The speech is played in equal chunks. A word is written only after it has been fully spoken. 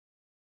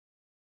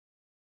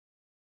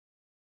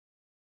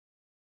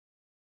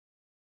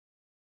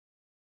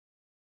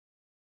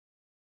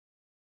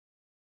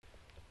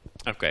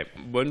Ok,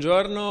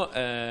 buongiorno,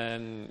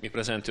 mi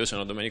presento, io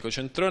sono Domenico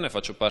Centrone,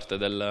 faccio parte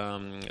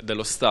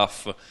dello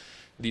staff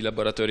di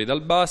Laboratori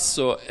dal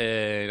Basso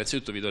e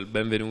innanzitutto vi do il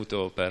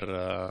benvenuto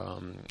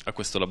a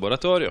questo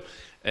laboratorio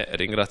e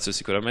ringrazio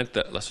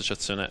sicuramente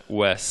l'associazione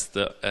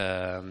West,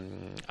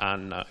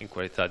 Anna in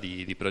qualità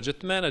di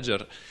project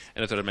manager e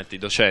naturalmente i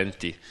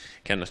docenti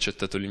che hanno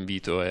accettato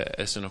l'invito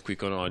e sono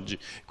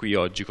qui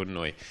oggi con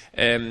noi.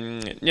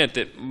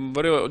 Niente,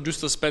 vorrei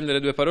giusto spendere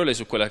due parole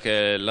su quella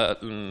che è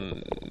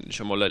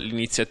diciamo,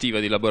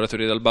 l'iniziativa di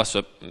Laboratori dal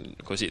Basso,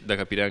 così da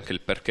capire anche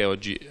il perché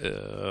oggi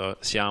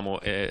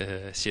siamo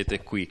e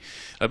siete qui.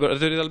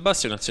 Laboratori dal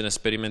Basso è un'azione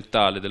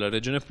sperimentale della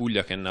Regione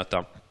Puglia che è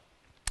nata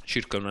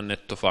circa un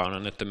annetto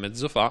e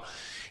mezzo fa,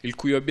 il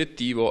cui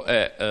obiettivo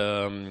è,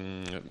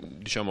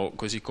 diciamo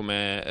così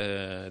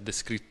come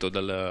descritto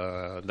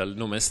dal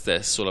nome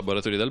stesso,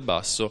 Laboratori dal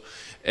Basso,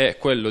 è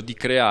quello di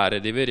creare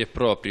dei veri e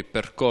propri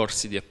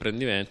percorsi di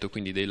apprendimento,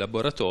 quindi dei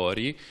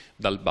laboratori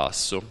dal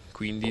basso,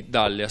 quindi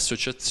dalle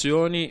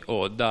associazioni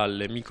o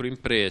dalle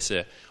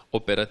microimprese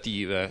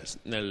operative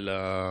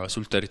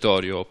sul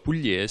territorio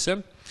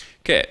pugliese,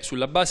 che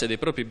sulla base dei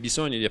propri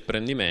bisogni di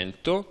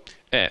apprendimento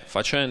e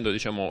facendo,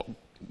 diciamo,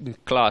 un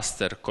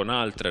cluster con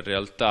altre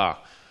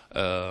realtà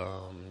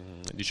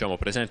diciamo,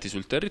 presenti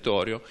sul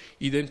territorio,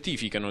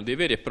 identificano dei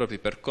veri e propri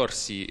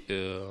percorsi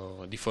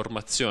di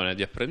formazione e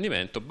di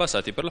apprendimento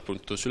basati per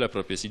l'appunto sulle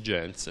proprie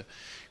esigenze.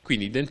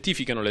 Quindi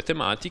identificano le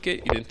tematiche,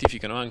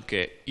 identificano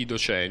anche i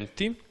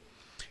docenti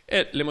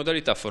e le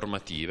modalità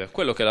formative.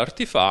 Quello che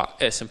l'Arti fa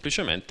è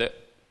semplicemente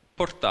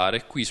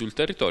portare qui sul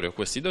territorio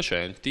questi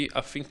docenti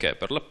affinché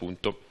per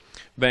l'appunto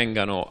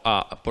vengano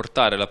a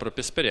portare la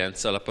propria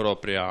esperienza, la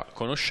propria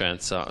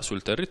conoscenza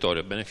sul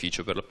territorio a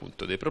beneficio per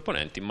l'appunto dei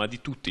proponenti, ma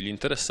di tutti gli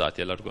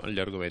interessati agli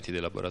argomenti dei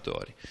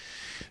laboratori.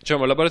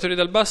 Diciamo, il Laboratorio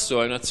dal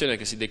Basso è un'azione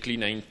che si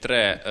declina in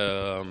tre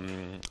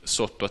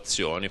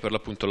sottoazioni, per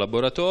l'appunto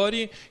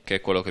laboratori, che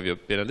è quello che vi ho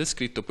appena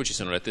descritto, poi ci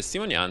sono le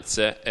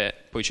testimonianze e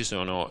poi ci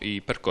sono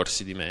i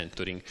percorsi di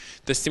mentoring.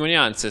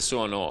 Testimonianze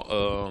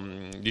sono,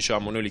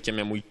 diciamo, noi li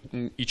chiamiamo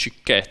i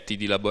cicchetti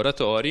di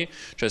laboratori,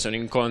 cioè sono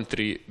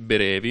incontri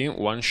brevi,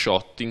 one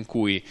shot, in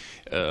cui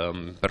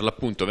per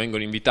l'appunto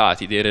vengono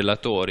invitati dei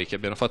relatori che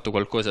abbiano fatto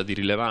qualcosa di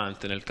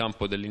rilevante nel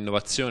campo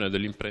dell'innovazione o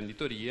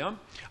dell'imprenditoria,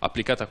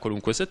 applicata a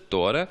qualunque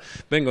settore,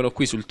 vengono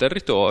qui sul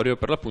territorio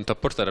per l'appunto a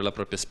portare la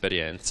propria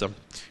esperienza.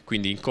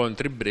 Quindi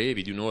incontri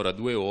brevi di un'ora,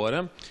 2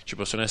 ore, ci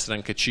possono essere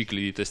anche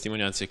cicli di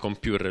testimonianze con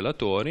più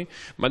relatori,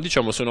 ma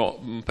diciamo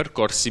sono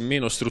percorsi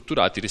meno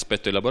strutturati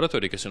rispetto ai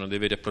laboratori che sono dei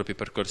veri e propri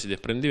percorsi di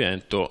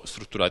apprendimento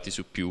strutturati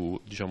su più,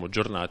 diciamo,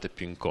 giornate,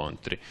 più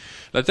incontri.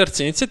 La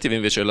terza iniziativa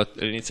invece è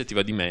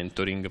l'iniziativa di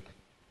mentoring,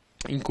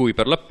 in cui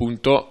per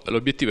l'appunto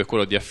l'obiettivo è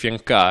quello di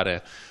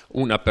affiancare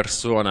una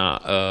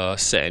persona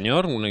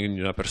senior,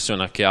 una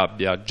persona che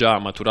abbia già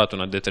maturato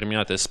una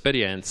determinata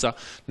esperienza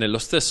nello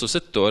stesso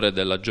settore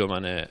della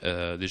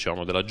giovane,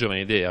 diciamo, della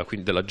giovane idea,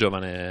 quindi della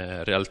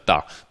giovane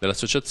realtà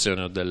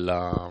dell'associazione o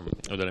della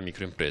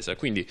microimpresa.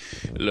 Quindi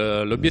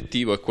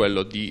l'obiettivo è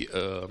quello di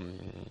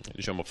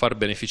diciamo, far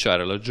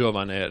beneficiare la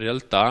giovane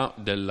realtà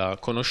della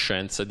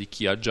conoscenza di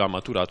chi ha già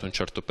maturato un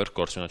certo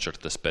percorso, una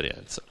certa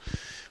esperienza.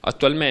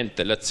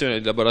 Attualmente le azioni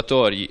di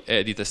laboratori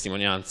e di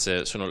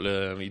testimonianze,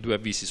 i due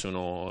avvisi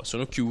sono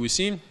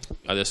chiusi,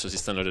 adesso si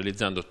stanno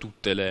realizzando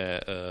tutti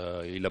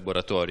i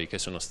laboratori che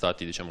sono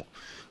stati, diciamo,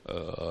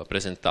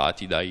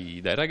 presentati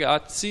dai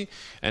ragazzi.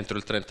 Entro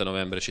il 30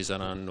 novembre ci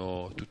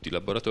saranno tutti i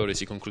laboratori,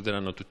 si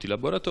concluderanno tutti i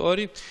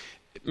laboratori,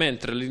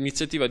 mentre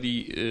l'iniziativa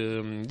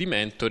di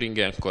mentoring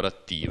è ancora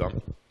attiva.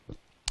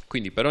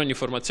 Quindi per ogni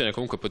informazione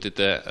comunque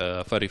potete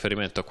fare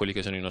riferimento a quelli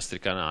che sono i nostri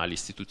canali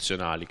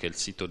istituzionali, che è il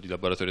sito di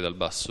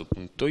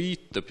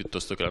laboratoriodalbasso.it,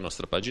 piuttosto che la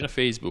nostra pagina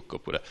Facebook,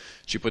 oppure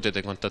ci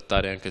potete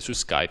contattare anche su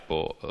Skype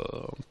o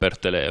per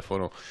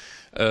telefono.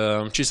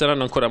 Ci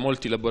saranno ancora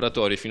molti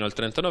laboratori fino al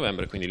 30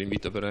 novembre, quindi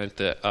l'invito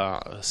veramente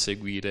a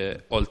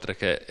seguire, oltre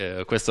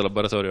che questo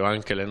laboratorio,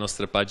 anche le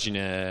nostre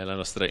pagine,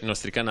 i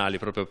nostri canali,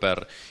 proprio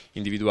per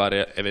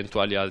individuare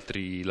eventuali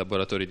altri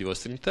laboratori di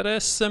vostro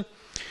interesse.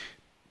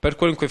 Per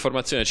qualunque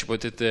informazione ci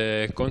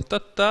potete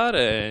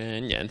contattare,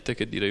 niente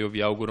che dire, io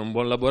vi auguro un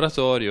buon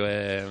laboratorio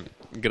e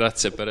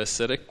grazie per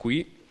essere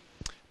qui.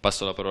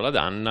 Passo la parola ad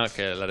Anna,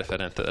 che è la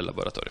referente del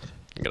laboratorio.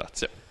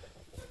 Grazie.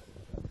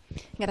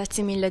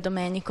 Grazie mille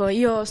Domenico,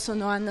 io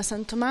sono Anna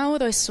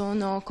Santomauro e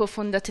sono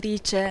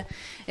cofondatrice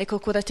e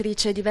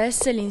co-curatrice di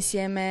Vessel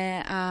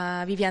insieme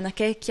a Viviana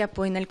Checchia.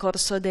 Poi nel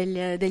corso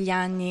degli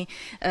anni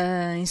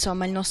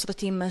insomma il nostro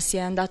team si è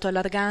andato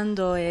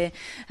allargando e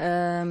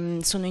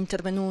sono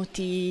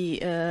intervenuti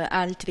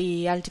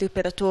altri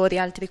operatori,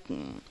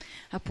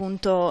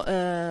 appunto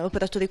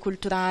operatori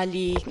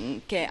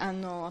culturali che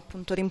hanno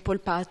appunto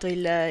rimpolpato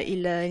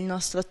il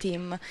nostro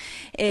team.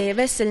 E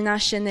Vessel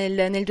nasce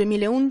nel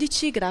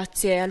 2011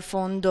 grazie al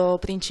fondo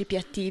Principi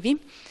Attivi,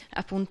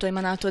 appunto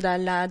emanato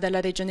dalla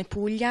Regione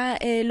Puglia,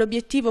 e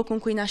l'obiettivo con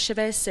cui nasce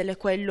Vessel è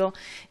quello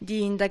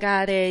di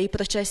indagare i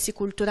processi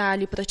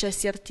culturali, i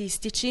processi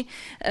artistici,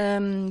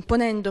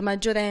 ponendo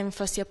maggiore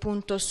enfasi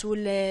appunto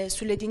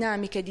sulle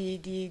dinamiche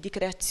di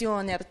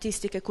creazione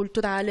artistica e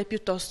culturale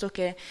piuttosto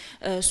che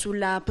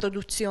sulla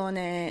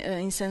produzione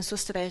in senso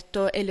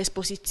stretto e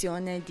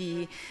l'esposizione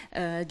di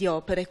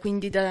opere.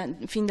 Quindi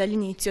fin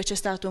dall'inizio c'è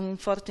stato un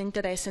forte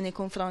interesse nei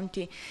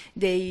confronti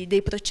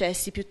dei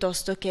processi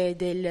piuttosto che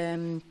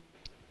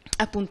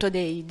appunto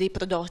dei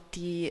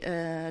prodotti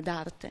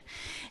d'arte.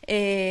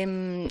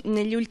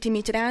 Negli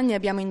ultimi 3 anni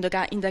abbiamo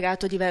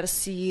indagato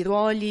diversi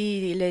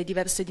ruoli, le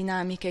diverse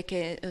dinamiche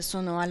che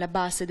sono alla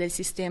base del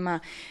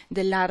sistema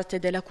dell'arte e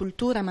della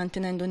cultura,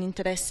 mantenendo un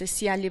interesse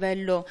sia a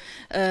livello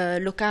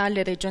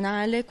locale,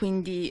 regionale,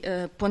 quindi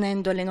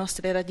ponendo le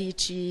nostre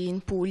radici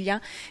in Puglia,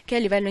 che a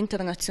livello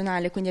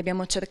internazionale. Quindi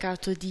abbiamo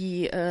cercato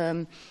di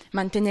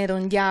mantenere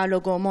un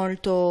dialogo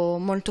molto,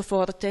 molto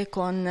forte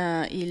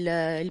con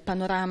il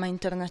panorama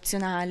internazionale,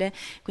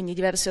 quindi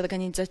diverse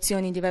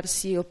organizzazioni,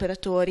 diversi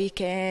operatori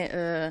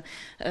che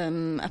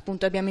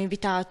appunto abbiamo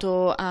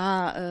invitato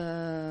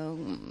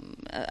ad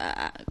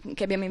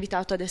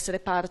essere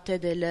parte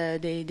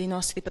dei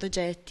nostri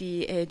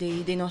progetti e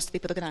dei nostri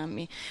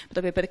programmi,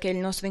 proprio perché il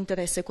nostro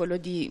interesse è quello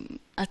di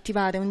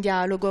attivare un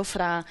dialogo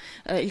fra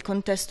il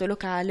contesto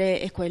locale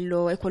e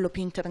quello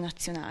più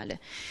internazionale.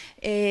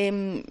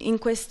 In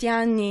questi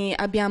anni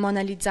abbiamo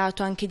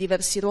analizzato anche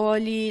diversi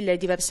ruoli, le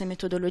diverse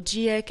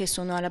metodologie che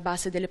sono alla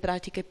base delle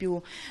pratiche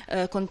più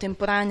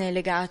contemporanee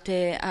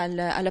legate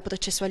alla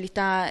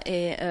processualità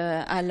e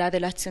alla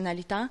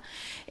relazionalità,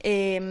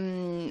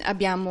 e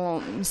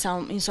abbiamo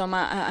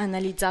insomma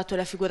analizzato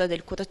la figura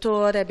del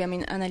curatore, abbiamo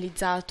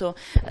analizzato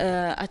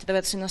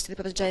attraverso i nostri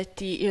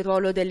progetti il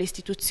ruolo delle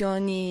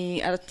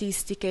istituzioni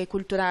artistiche e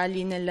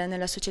culturali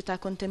nella società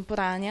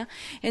contemporanea,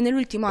 e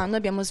nell'ultimo anno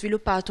abbiamo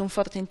sviluppato un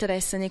forte interesse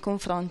nei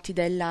confronti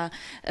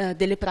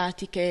delle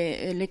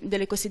pratiche,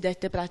 delle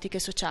cosiddette pratiche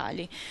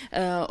sociali,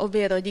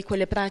 ovvero di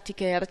quelle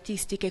pratiche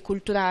artistiche e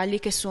culturali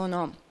che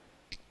sono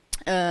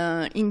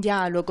in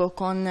dialogo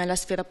con la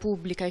sfera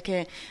pubblica e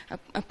che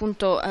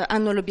appunto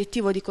hanno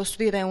l'obiettivo di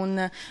costruire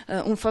un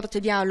forte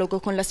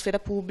dialogo con la sfera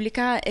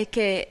pubblica e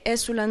che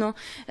esulano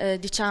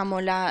diciamo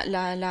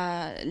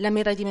la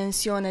mera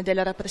dimensione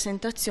della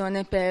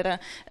rappresentazione per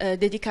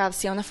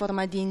dedicarsi a una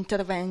forma di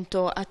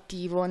intervento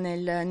attivo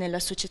nella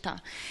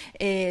società.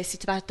 E si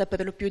tratta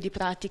per lo più di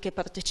pratiche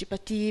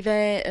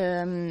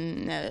partecipative,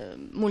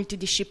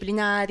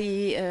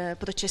 multidisciplinari,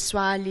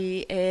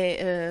 processuali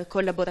e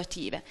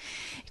collaborative.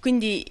 Quindi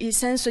il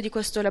senso di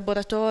questo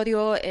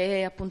laboratorio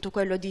è appunto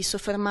quello di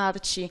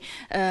soffermarci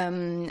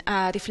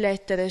a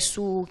riflettere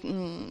sul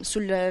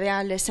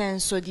reale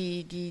senso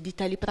di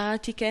tali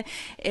pratiche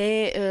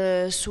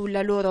e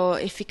sulla loro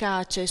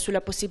efficacia e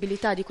sulla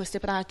possibilità di queste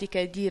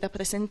pratiche di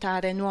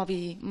rappresentare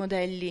nuovi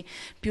modelli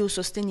più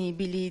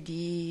sostenibili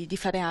di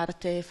fare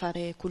arte e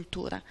fare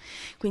cultura.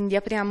 Quindi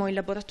apriamo il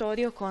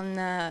laboratorio con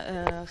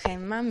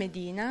Gemma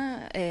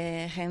Medina.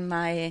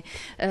 Gemma è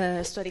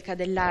storica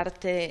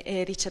dell'arte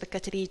e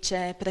ricercatrice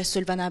presso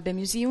il Vanabbe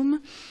Museum,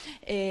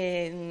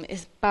 è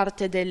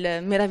parte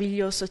del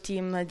meraviglioso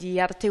team di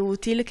Arte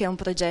Util, che è un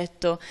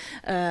progetto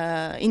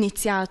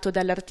iniziato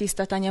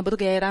dall'artista Tania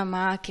Brughera,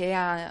 ma che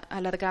ha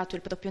allargato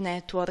il proprio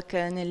network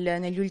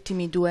negli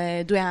ultimi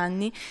due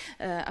anni,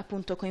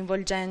 appunto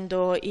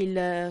coinvolgendo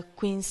il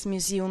Queen's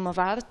Museum of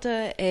Art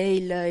e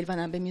il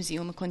Vanabbe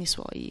Museum con i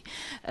suoi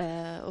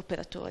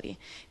operatori.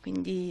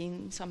 Quindi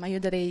insomma io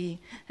darei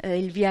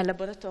il via al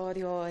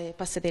laboratorio e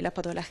passerei la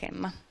parola a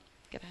Gemma.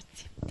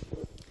 Grazie.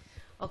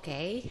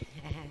 Okay.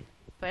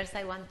 First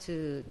I want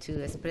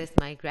to express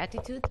my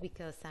gratitude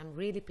because I'm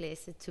really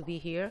pleased to be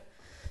here.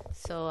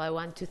 So I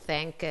want to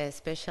thank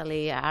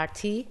especially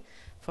RT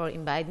for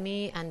inviting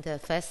me, and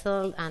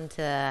Faisal,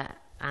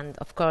 and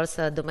of course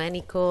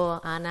Domenico,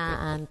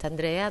 Anna and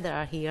Andrea that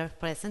are here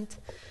present.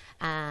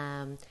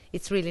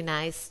 It's really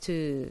nice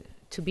to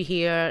be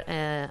here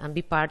and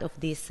be part of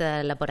this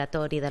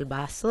Laboratorio del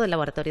Basso, il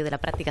Laboratorio della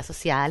Pratica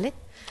Sociale.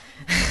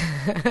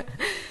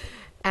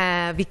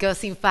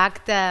 Because in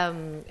fact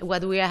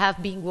what we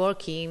have been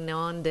working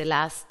on the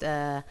last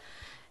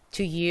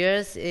 2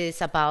 years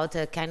is about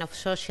a kind of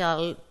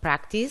social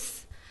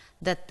practice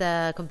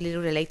that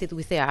completely related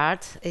with the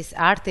art, is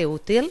arte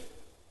util.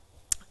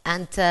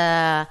 And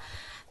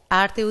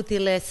arte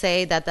util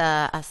say that,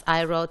 as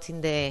I wrote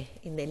in the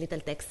little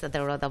text that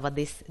I wrote about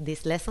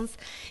these lessons,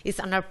 is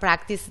an art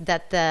practice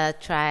that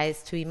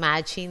tries to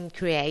imagine,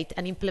 create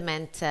and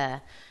implement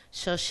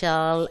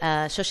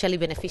socially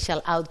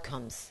beneficial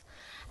outcomes.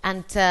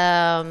 And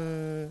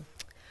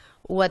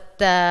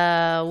what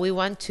we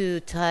want to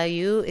tell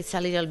you is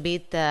a little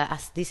bit,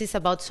 as this is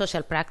about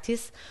social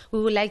practice, we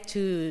would like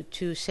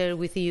to share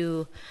with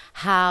you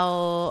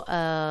how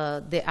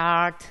the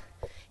art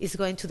is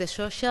going to the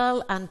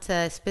social, and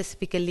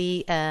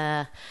specifically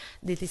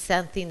this is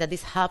something that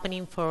is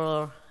happening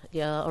for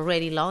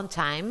already long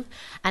time,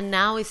 and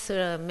now is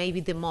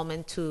maybe the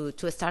moment to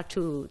start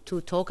to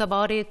talk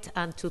about it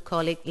and to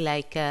call it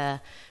like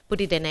put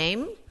it a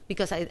name,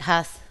 because it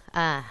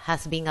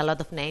has been a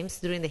lot of names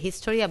during the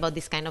history about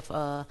this kind of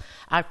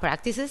art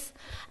practices,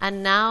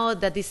 and now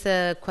that is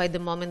quite the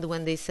moment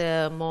when it's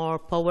more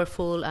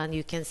powerful and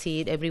you can see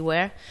it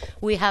everywhere.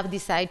 We have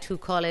decided to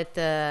call it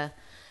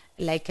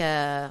like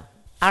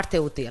arte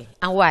útil.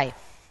 And why?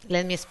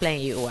 Let me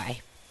explain you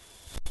why.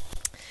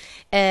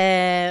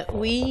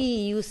 We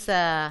use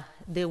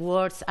the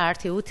words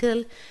arte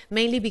útil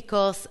mainly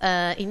because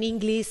in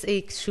English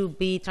it should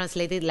be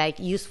translated like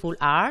useful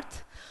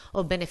art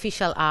or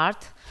beneficial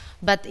art,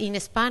 but in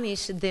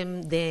Spanish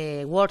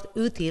the word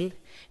útil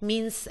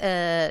means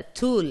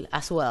tool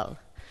as well.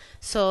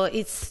 So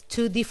it's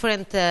two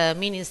different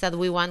meanings that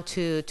we want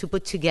to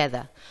put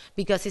together,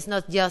 because it's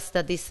not just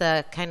that this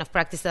kind of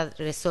practice that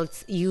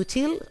results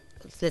util,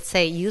 let's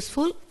say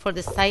useful for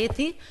the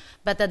society,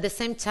 but at the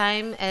same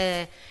time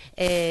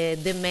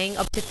the main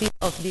objective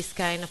of this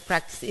kind of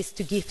practice is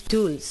to give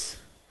tools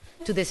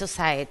to the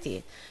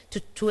society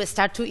to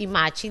start to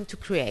imagine, to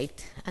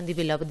create and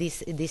develop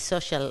these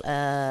social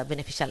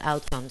beneficial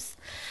outcomes.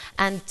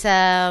 And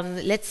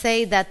let's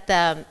say that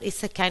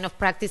it's a kind of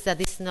practice that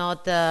is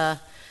not to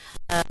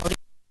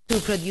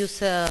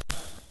produce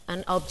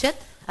an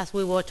object, as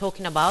we were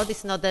talking about.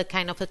 It's not a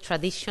kind of a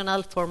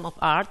traditional form of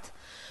art,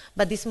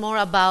 but it's more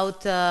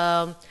about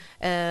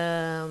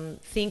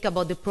think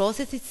about the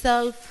process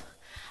itself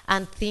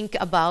and think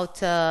about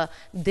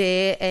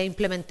the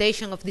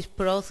implementation of this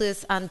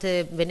process and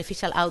the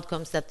beneficial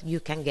outcomes that you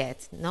can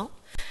get, no?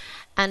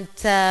 And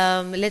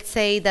let's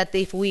say that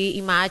if we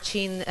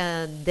imagine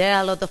there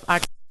are a lot of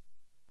artists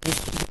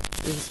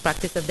in this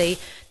practice that they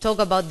talk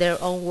about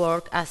their own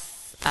work as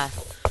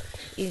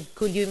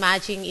could you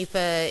imagine if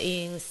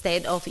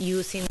instead of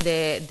using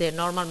the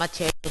normal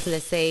materials,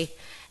 let's say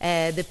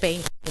the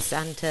paintings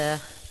and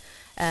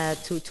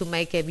to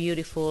make a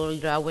beautiful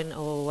drawing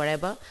or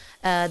whatever,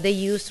 they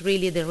use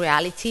really the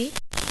reality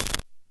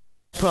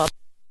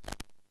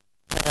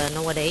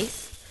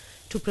nowadays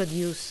to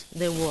produce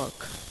their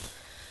work.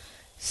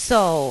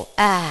 So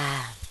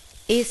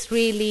it's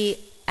really,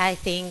 I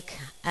think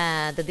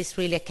that it's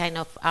really a kind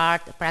of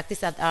art practice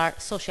that are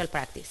social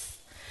practice.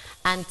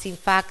 And in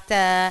fact,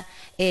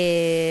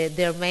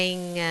 their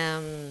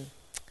main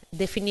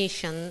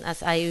definition,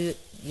 as I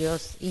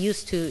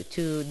used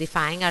to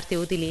define arte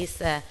útil, is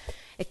a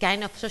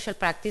kind of social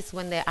practice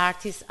when the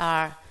artists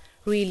are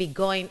really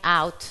going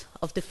out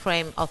of the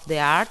frame of the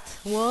art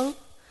wall,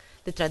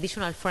 the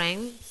traditional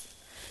frames,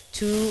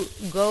 to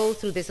go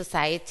through the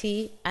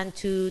society and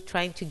to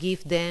trying to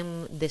give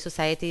them the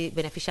society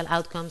beneficial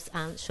outcomes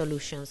and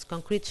solutions,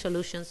 concrete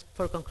solutions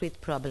for concrete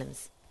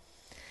problems.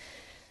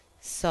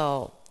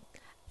 So,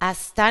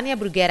 as Tania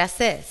Bruguera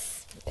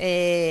says,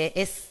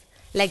 it's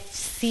like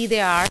see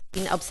the art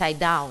in upside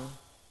down.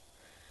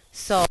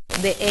 So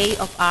the A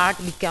of art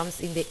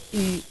becomes in the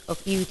U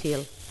of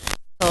util.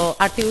 So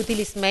arte útil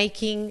is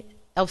making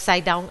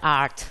upside down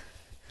art.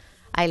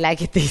 I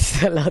like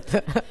this a lot.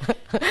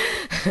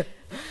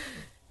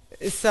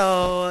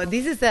 So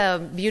this is a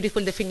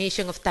beautiful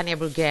definition of Tania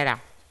Bruguera.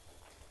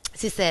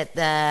 She said,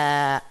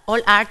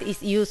 all art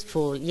is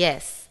useful,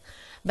 yes.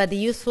 But the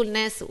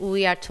usefulness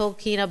we are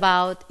talking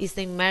about is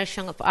the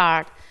immersion of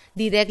art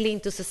directly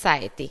into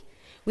society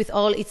with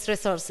all its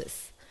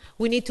resources.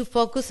 We need to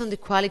focus on the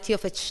quality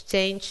of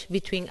exchange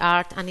between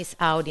art and its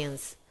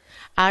audience.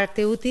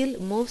 Arte útil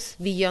moves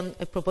beyond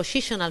a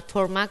propositional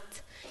format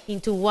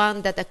into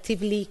one that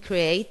actively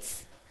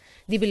creates,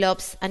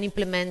 develops, and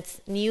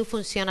implements new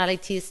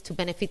functionalities to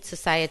benefit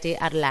society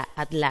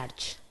at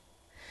large.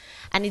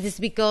 And it is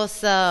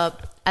because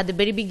at the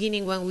very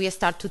beginning, when we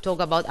start to talk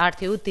about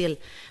arte útil,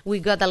 we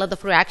got a lot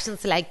of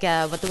reactions like,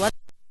 but what are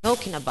you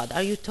talking about?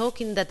 Are you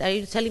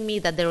telling me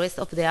that the rest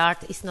of the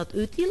art is not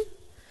útil?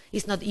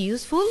 Is not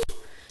useful?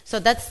 So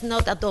that's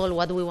not at all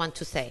what we want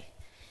to say.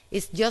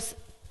 It's just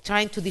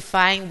trying to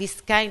define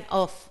this kind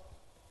of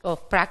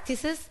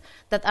practices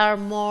that are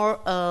more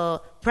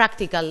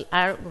practical,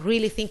 are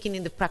really thinking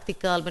in the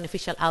practical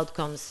beneficial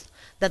outcomes.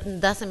 That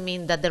doesn't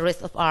mean that the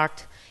rest of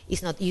art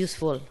is not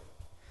useful.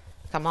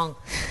 Come on.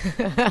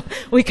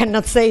 We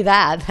cannot say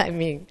that, I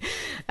mean.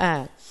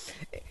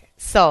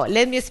 So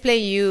let me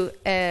explain you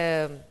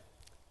the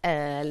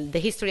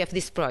history of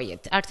this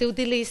project. Arte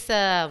útil is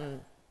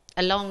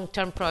a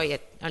long-term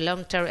project, a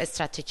long-term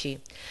strategy.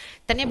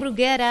 Tania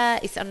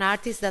Bruguera is an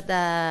artist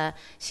that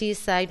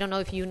she's, I don't know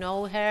if you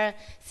know her,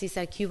 she's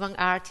a Cuban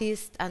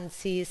artist and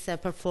she's a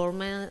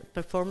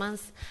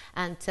performance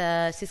and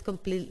she's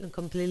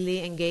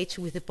completely engaged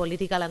with the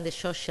political and the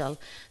social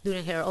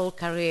during her whole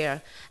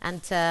career.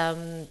 And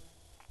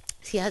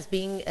she has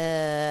been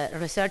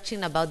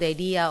researching about the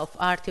idea of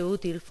arte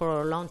útil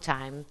for a long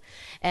time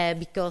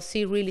because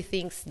she really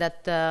thinks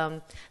that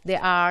the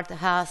art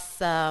has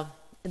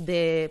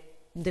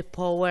the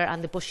power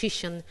and the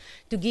position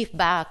to give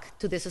back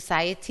to the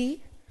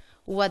society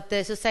what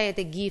the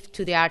society gives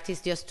to the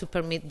artists just to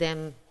permit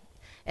them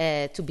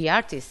to be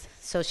artists.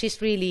 So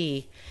she's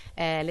really,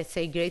 let's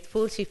say,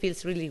 grateful. She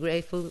feels really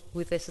grateful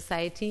with the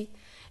society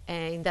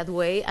in that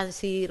way, and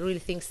she really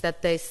thinks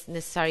that it's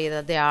necessary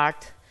that the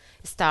art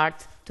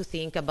start to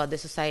think about the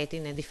society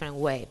in a different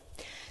way.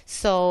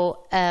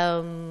 So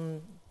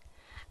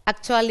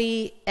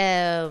actually,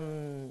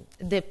 the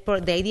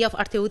idea of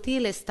arte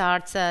útil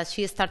starts.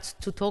 She starts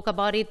to talk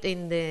about it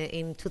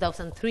in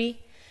 2003,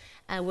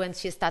 when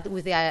she started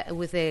with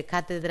the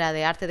Cátedra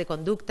de Arte de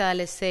Conducta.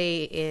 Let's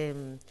say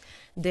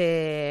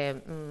the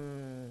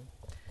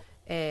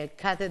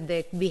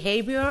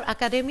Behavior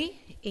Academy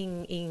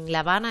in La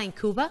Habana, in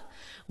Cuba,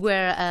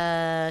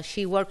 where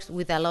she works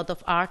with a lot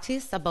of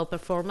artists about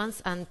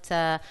performance and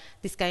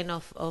this kind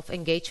of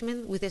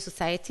engagement with the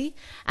society.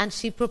 And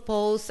she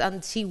proposed,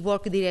 and she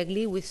worked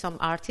directly with some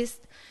artists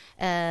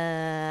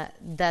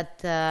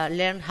that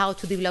learn how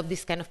to develop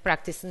this kind of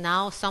practice.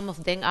 Now some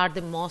of them are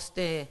the most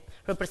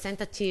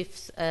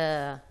representative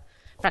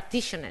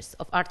practitioners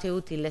of arte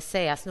útil, let's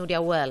say, as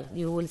Nuria Well,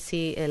 you will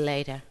see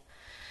later.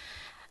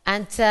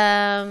 And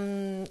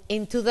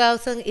in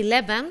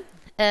 2011,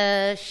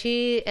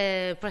 she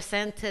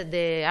presented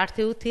the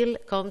arte útil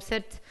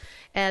concept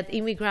at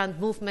Immigrant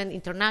Movement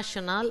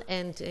International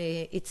and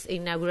its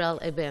inaugural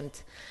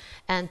event.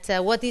 And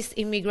what is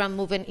Immigrant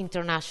Movement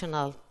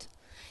International?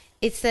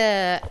 It's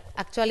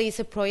actually it's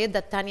a project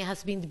that Tanya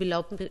has been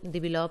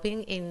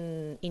developing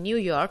in New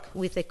York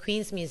with the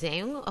Queens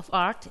Museum of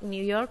Art in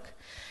New York.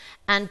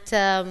 And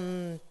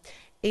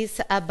it's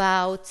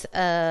about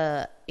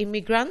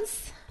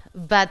immigrants.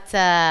 But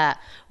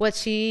what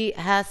she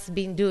has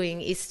been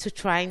doing is to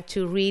trying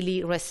to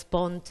really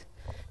respond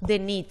the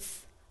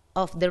needs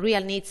of the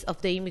real needs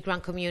of the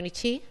immigrant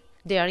community.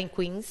 They are in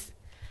Queens,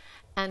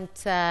 and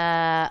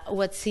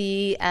what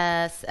she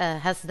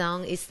has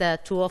done is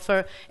to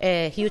offer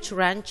a huge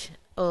range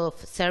of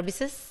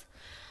services,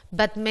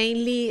 but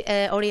mainly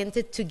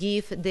oriented to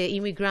give the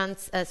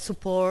immigrants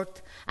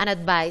support and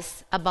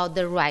advice about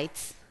their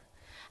rights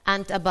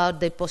and about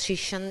their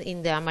position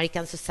in the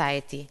American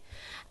society.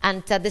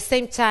 And at the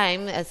same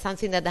time,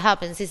 something that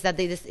happens is that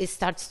it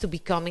starts to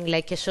becoming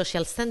like a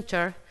social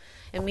center,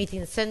 a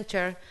meeting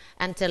center,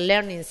 and a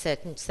learning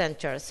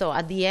center. So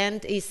at the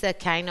end, it's a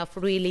kind of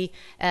really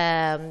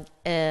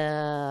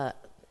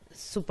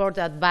support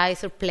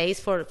advisor place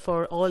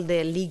for all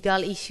the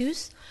legal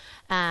issues.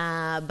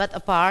 But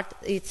apart,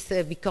 it's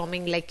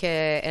becoming like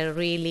a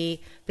really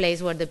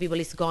place where the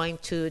people is going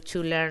to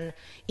learn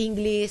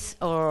English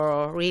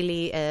or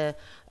really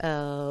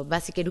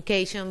basic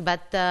education,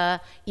 but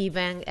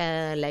even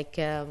like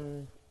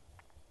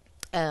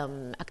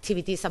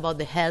activities about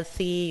the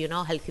healthy,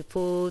 healthy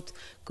food,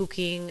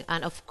 cooking,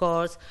 and of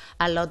course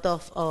a lot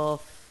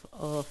of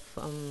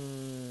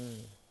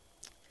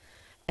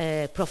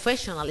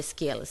professional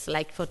skills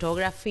like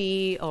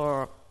photography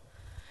or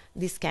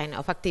this kind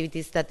of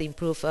activities that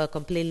improve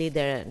completely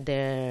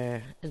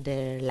their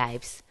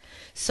lives.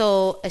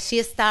 So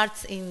she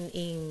starts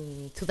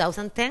in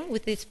 2010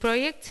 with this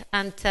project,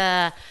 and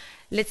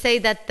let's say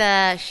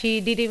that she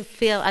didn't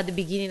feel at the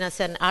beginning as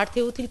an arte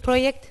útil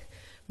project,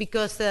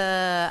 because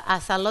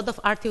as a lot of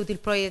arte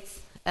útil projects,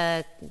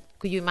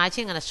 could you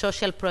imagine, and a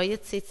social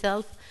project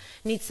itself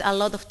needs a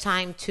lot of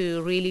time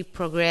to really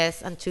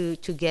progress and to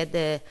get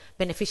the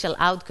beneficial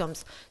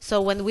outcomes.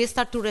 So when we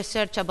start to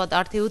research about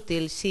arte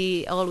útil,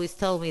 she always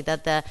told me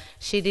that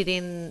she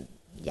didn't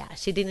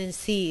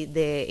see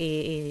the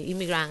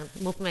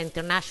Immigrant Movement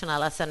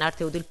International as an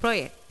arte útil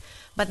project.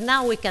 But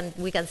now we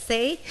can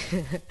say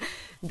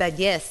that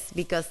yes,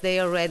 because they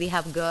already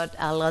have got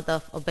a lot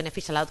of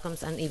beneficial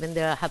outcomes, and even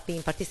there have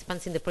been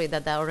participants in the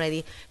project that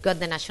already got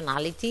the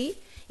nationality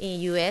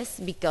in US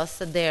because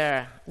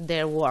their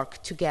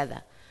work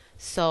together.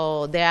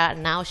 So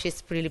now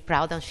she's really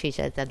proud, and she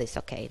said that it's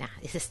okay now.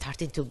 It's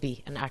starting to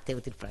be an arte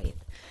útil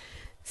project.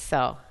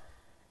 So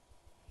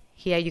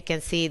here you can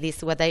see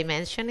this, what I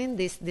mentioned in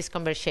this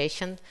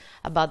conversation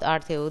about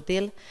arte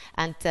útil,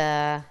 and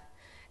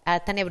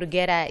Tania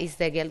Bruguera is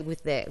the girl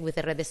with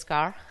the red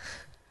scar.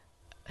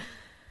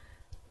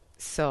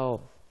 So,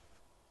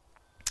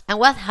 and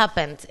what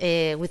happened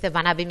with the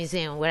Van Abbe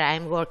Museum, where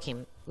I'm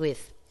working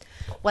with?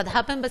 What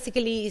happened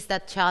basically is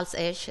that Charles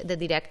Esch, the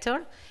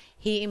director,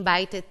 he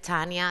invited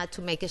Tanya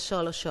to make a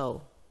solo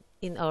show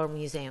in our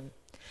museum.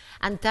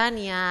 And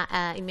Tanya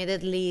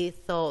immediately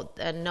thought,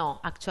 no,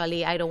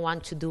 actually, I don't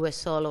want to do a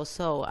solo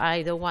show.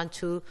 I don't want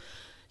to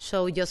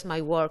show just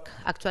my work.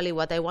 Actually,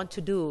 what I want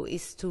to do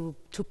is to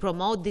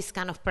promote this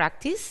kind of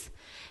practice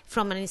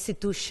from an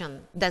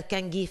institution that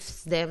can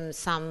give them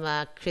some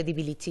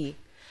credibility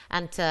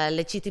and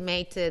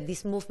legitimate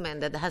this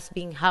movement that has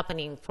been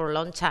happening for a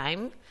long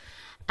time,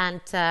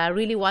 and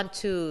really want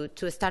to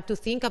start to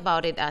think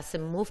about it as a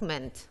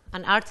movement,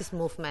 an artist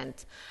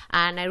movement.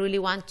 And I really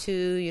want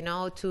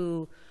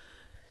to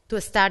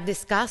start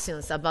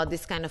discussions about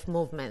this kind of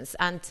movements.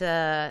 And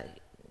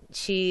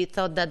she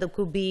thought that it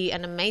could be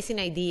an amazing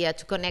idea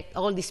to connect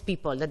all these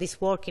people that is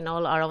working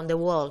all around the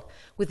world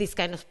with this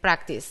kind of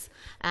practice,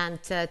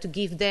 and to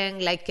give them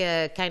like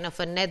a kind of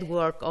a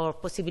network or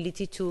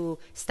possibility to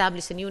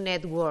establish a new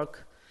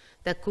network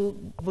that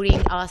could bring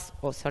us,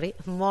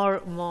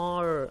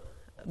 more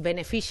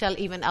beneficial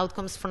even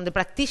outcomes from the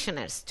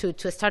practitioners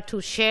to start to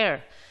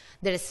share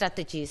their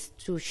strategies,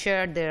 to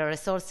share their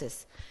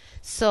resources.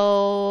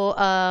 So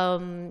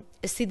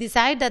she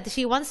decided that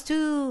she wants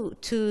to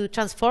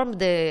transform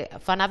the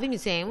Vanave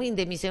Museum in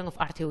the Museum of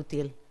Arte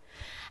Útil.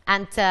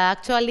 And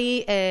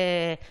actually,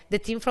 the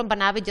team from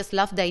Vanave just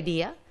loved the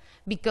idea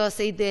because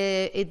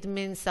it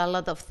means a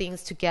lot of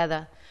things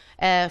together.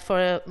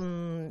 For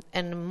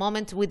a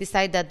moment, we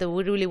decided that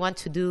we really want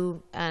to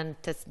do, and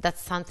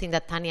that's something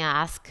that Tanya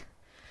asked,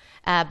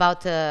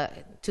 about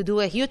to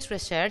do a huge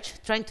research,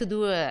 trying to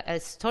do a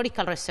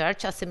historical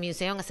research as a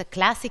museum, as a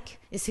classic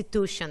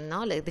institution,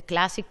 no? Like the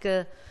classic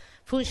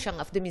function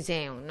of the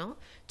museum, no?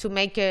 To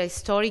make a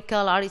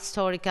art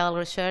historical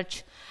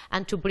research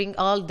and to bring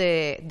all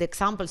the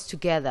examples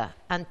together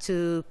and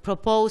to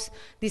propose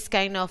this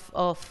kind of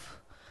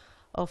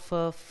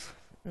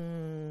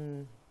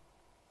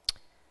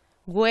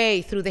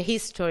way through the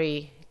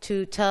history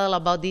to tell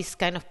about this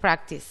kind of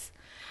practice.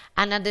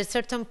 And at a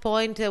certain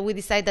point, we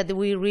decided that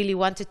we really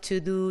wanted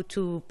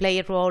to play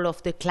a role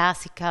of the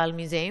classical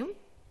museum.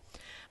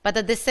 But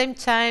at the same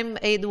time,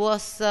 it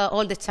was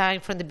all the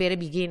time from the very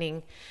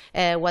beginning,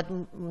 what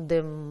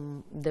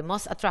the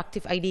most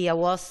attractive idea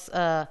was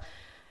the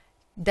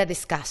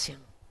discussion,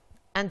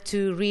 and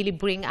to really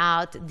bring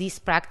out these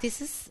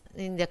practices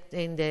in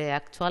the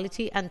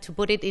actuality and to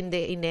put it in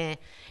a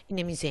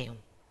museum,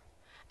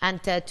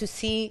 and to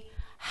see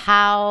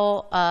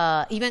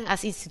how, even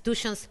as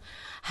institutions,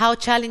 how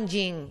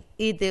challenging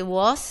it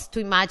was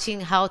to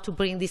imagine how to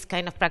bring this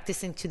kind of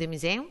practice into the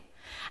museum.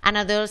 And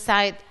on the other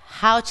side,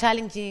 how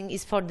challenging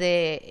is for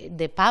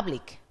the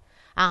public,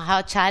 and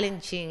how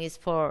challenging is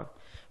for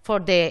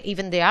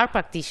even the art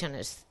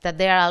practitioners, that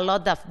there are a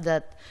lot of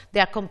that they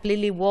are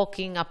completely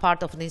walking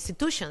apart of the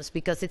institutions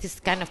because it is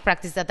kind of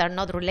practice that are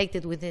not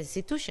related with the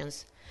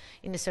institutions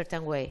in a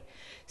certain way.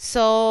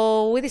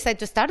 So we decided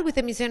to start with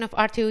the Museum of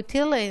Arte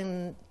Útil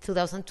in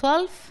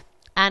 2012,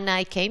 and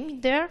I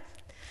came there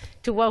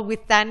to work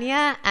with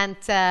Tanya, and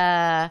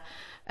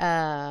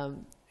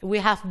we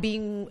have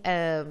been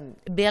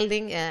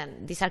building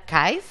this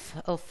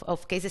archive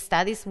of case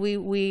studies.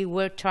 We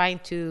were trying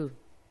to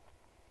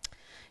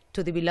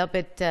develop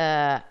it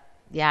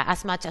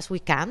as much as we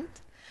can.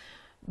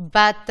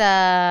 But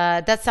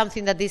that's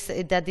something that is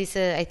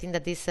I think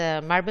that is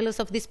marvelous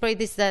of this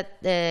project is that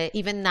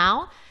even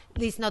now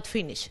it's not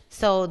finished.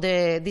 So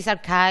this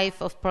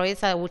archive of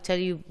projects I will tell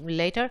you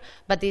later,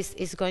 but this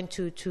is going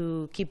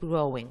to keep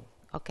growing.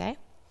 Okay.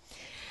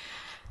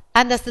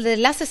 And as the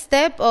last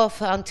step of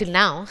until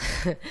now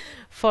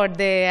for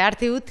the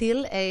Arte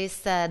Útil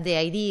is the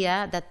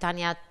idea that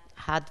Tanya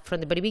had from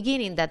the very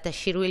beginning, that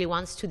she really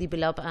wants to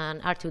develop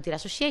an Arte Útil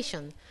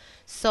association.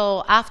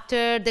 So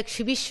after the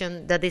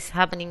exhibition that is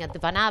happening at the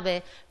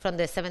Vanave from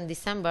the 7th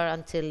December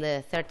until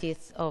the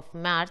 30th of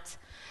March,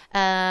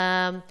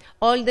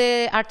 all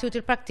the Arte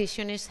Útil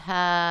practitioners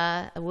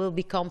will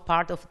become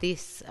part of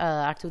this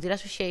Arte Útil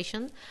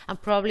association,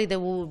 and probably there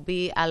will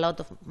be a lot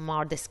of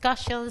more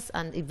discussions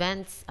and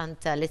events, and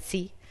let's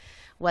see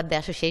what the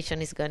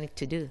association is going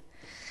to do.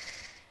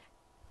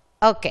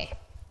 Okay,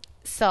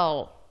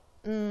 so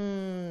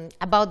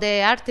about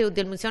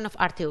the Museum of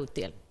Arte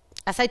Útil.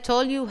 As I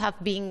told you,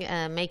 have been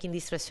making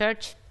this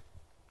research.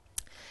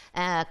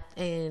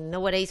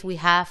 Nowadays we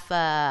have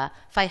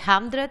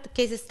 500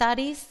 case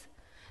studies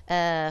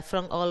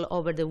from all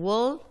over the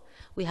world.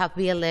 We have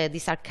built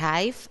this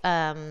archive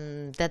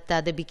that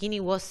at the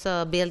beginning was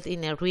built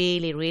in a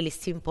really, really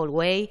simple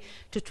way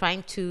to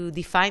trying to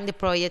define the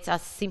projects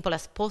as simple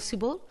as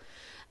possible.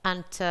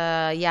 And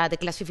the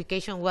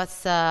classification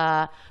was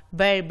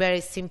very, very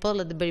simple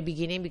at the very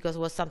beginning because it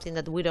was something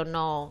that we don't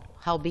know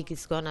how big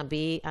it's going to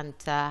be and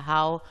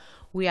how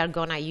we are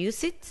going to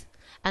use it.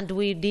 And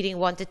we didn't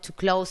want it to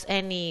close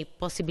any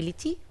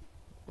possibility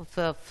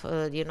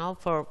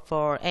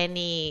for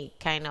any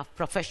kind of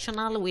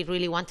professional. We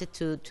really wanted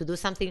to do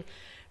something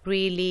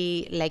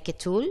really like a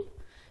tool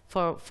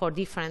for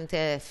different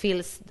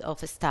fields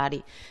of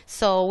study.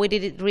 So we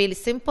did it really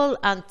simple,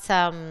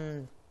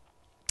 and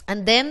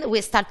then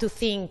we start to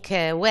think,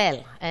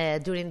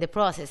 during the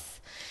process,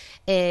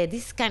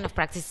 this kind of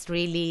practice is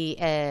really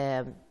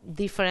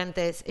different,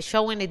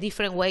 showing a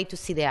different way to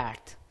see the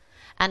art.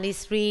 And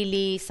it's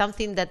really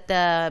something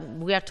that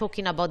we are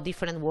talking about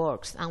different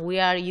works, and we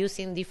are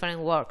using different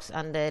works,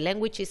 and the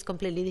language is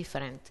completely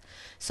different.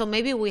 So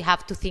maybe we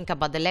have to think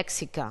about the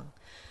lexicon.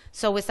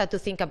 So we start to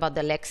think about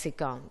the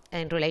lexicon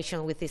in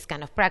relation with this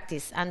kind of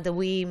practice. And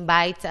we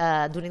invite,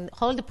 during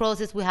all the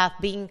process, we have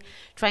been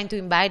trying to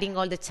inviting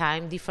all the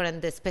time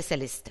different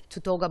specialists to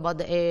talk about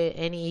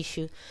any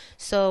issue.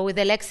 So with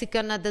the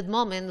lexicon at that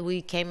moment,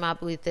 we came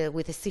up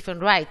with Stephen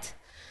Wright,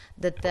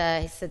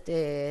 that he's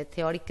a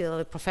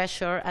theoretical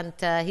professor, and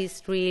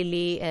he's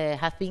really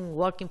has been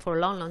working for a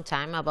long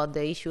time about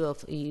the issue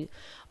of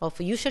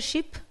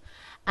usership.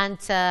 And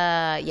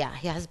yeah,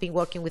 he has been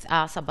working with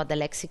us about the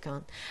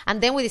lexicon. And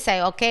then we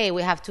decided, okay,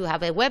 we have to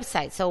have a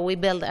website. So we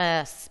built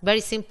a very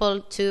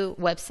simple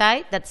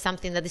website. That's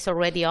something that is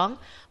already on,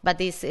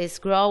 but is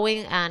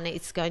growing, and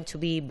it's going to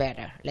be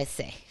better, let's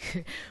say.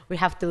 We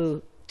have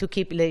to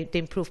keep the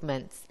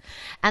improvements.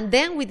 And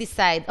then we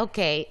decide,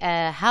 okay,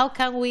 how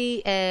can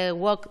we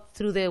walk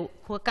through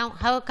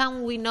how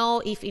can we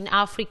know if in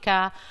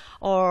Africa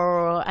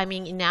or, I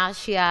mean, in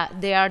Asia,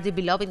 they are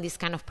developing this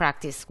kind of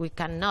practice? We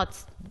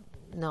cannot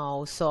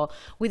know. So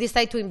we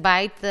decided to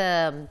invite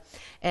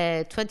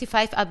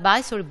 25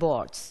 advisory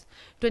boards,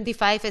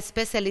 25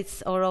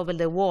 specialists all over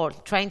the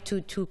world, trying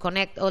to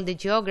connect all the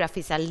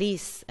geographies at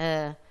least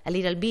a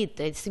little bit.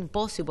 It's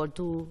impossible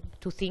to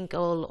think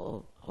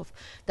all of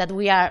that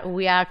we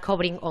are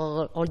covering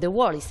all the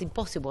world. It's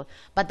impossible.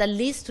 But at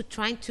least to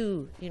try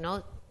to,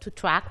 to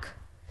track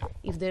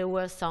if there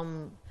were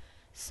some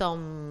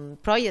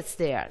projects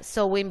there.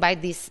 So we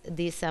invite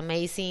these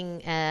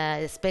amazing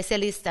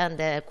specialists and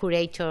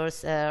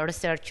curators,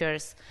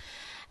 researchers,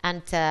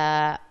 and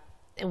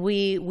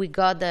we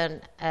got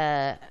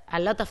a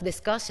lot of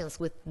discussions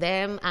with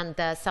them, and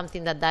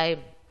something that I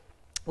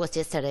was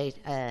yesterday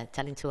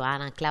telling to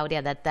Anna and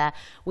Claudia, that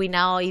we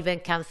now even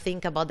can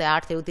think about the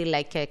arte utile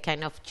like a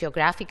kind of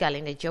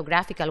in a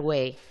geographical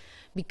way,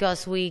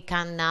 because we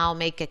can now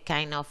make a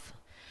kind of,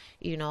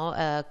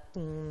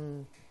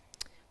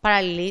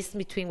 parallelism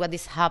between what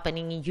is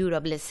happening in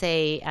Europe, let's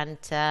say, and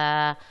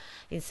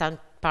in some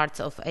parts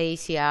of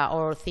Asia,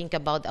 or think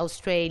about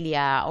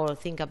Australia, or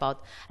think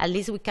about, at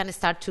least we can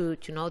start to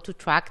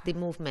track the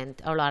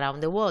movement all around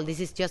the world.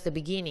 This is just the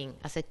beginning,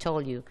 as I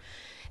told you.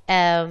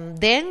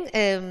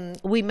 Then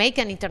we make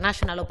an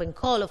international open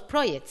call of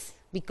projects,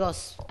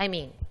 because,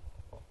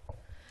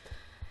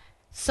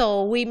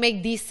 so we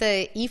make this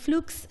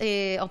eFlux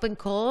open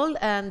call,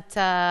 and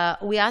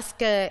we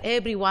ask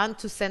everyone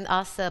to send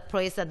us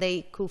projects that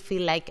they could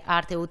feel like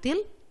arte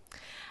utile.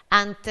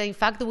 And in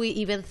fact, we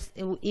even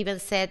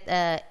said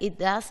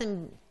it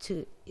hasn't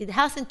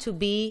to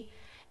be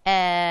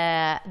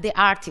the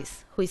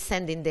artist who is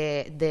sending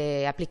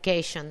the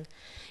application.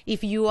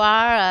 If you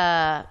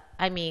are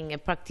a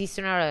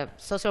practitioner, a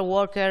social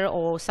worker,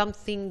 or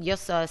something,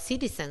 just a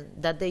citizen,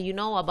 that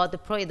about the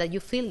project that you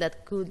feel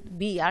that could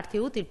be arte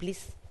utile,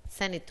 please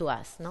send it to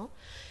us, no?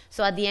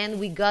 So at the end,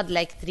 we got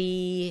like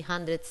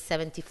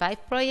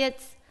 375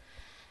 projects.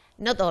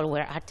 Not all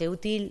were arte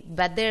utile,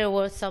 but there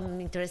were some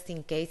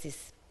interesting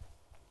cases,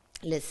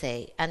 let's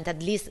say. And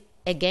at least,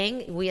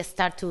 again, we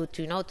start to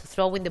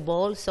throw in the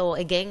ball. So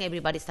again,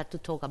 everybody start to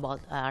talk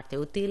about arte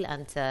utile,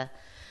 and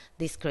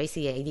this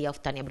crazy idea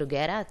of Tania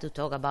Bruguera to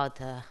talk about,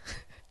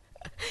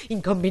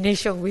 in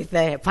combination with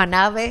the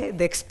Fanave,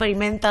 the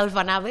experimental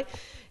Fanave,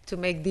 to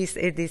make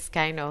this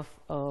kind of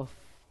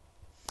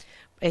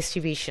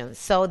exhibition.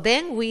 So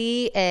then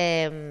we,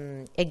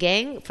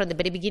 again, from the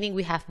very beginning,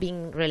 we have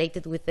been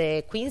related with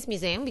the Queen's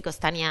Museum, because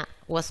Tania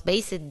was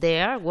based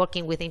there,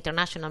 working with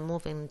international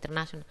movement,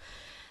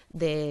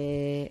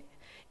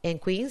 in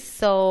Queens.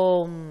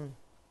 So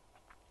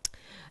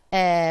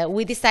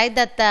we decided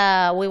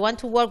that we want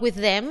to work with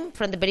them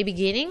from the very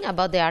beginning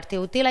about the arte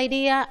utile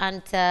idea,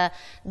 and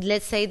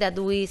let's say that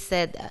we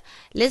said,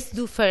 let's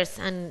do first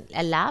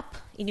a lab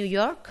in New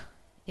York,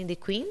 in the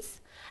Queens,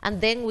 and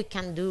then we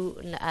can do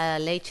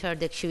later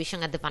the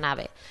exhibition at the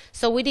Panave.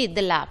 So we did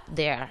the lab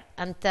there,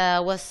 and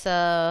was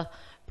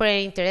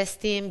pretty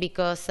interesting,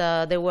 because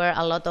there were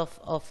a lot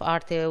of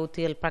arte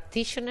utile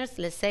practitioners,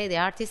 let's say, the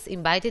artists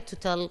invited to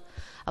tell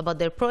about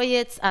their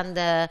projects, and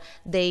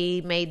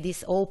they made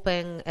these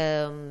open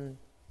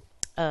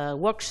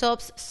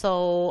workshops.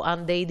 So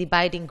they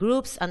divide in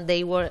groups, and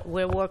they were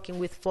working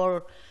with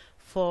four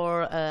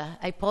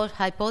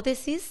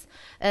hypotheses.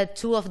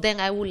 Two of them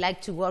I would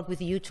like to work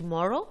with you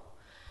tomorrow,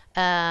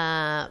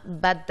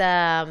 but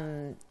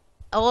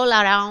all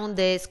around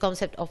this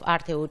concept of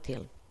arte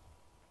utile.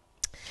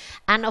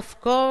 And of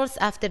course,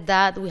 after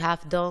that, we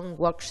have done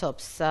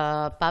workshops,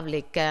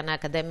 public and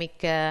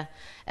academic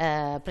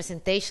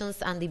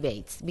presentations and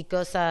debates,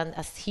 because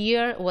as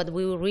here, what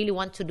we really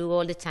want to do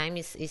all the time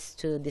is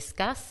to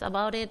discuss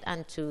about it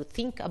and to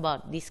think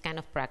about this kind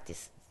of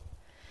practice.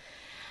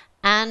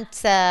 And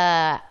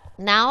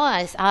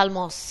now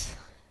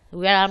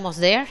we are almost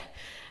there.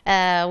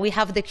 We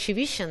have the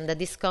exhibition that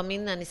is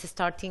coming, and it's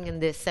starting on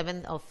the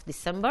 7th of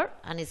December,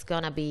 and it's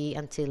going to be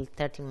until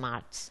 13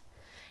 March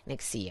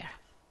next year.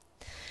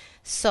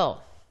 So,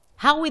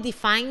 how we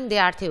define the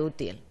arte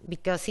utile?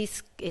 Because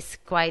it's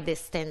quite a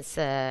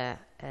extensive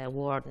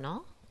word,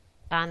 no?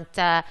 And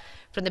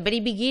from the very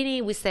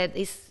beginning, we said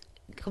it's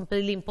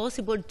completely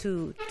impossible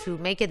to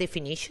make a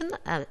definition,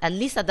 at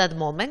least at that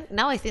moment.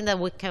 Now I think that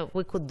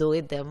we could do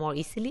it more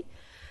easily.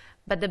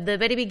 But at the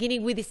very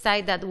beginning, we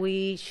decided that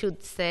we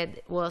should say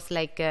was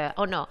like,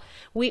 oh no,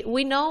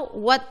 we know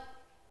what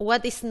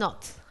is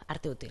not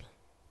arte utile.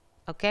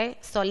 Okay,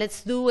 so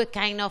let's do a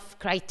kind of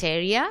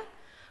criteria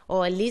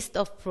or a list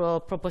of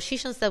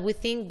propositions that we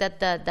think that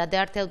the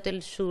art hotel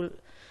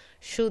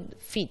should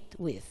fit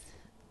with.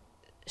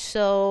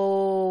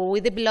 So we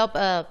developed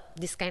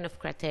this kind of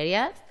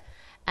criteria,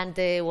 and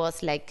there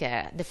was like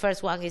the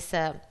first one is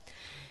the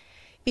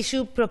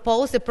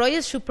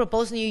project should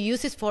propose new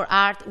uses for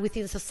art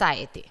within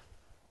society.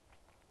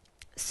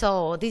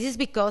 So this is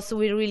because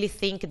we really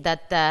think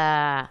that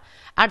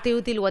arte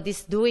útil, what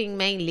it's doing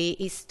mainly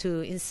is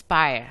to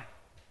inspire,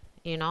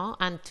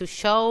 and to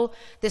show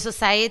the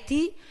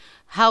society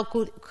how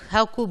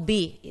could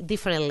be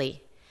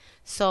differently.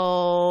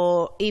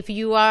 So if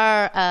you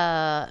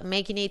are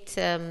making it,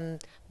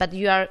 but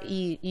you are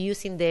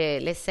using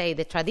let's say,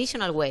 the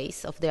traditional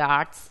ways of the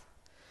arts,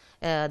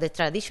 the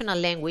traditional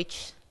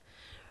language,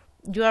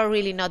 you are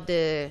really not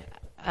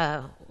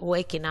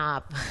waking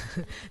up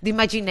the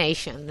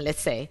imagination, let's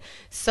say.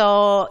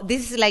 So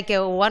this is like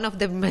one of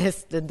the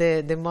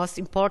most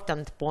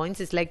important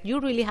points. Is like you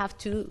really have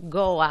to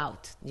go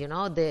out,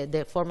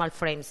 the formal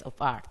frames of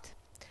art.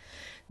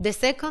 The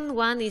second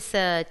one is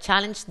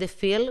challenge the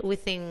field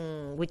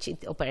within which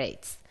it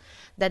operates.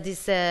 That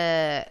is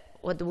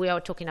what we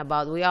are talking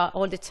about. We are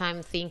all the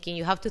time thinking,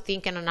 you have to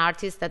think an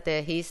artist that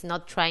he's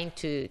not trying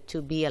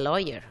to be a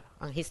lawyer,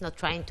 and he's not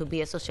trying to be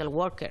a social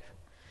worker.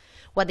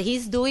 What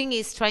he's doing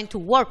is trying to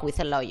work with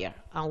a lawyer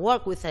and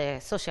work with a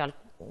social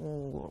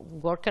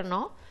worker,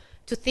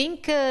 to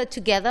think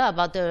together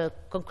about the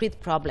concrete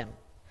problem.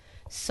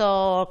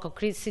 So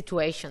concrete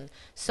situation.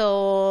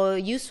 So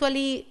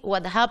usually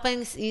what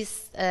happens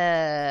is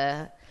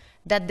that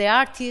the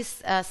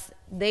artists,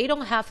 they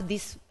don't have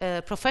this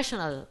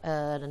professional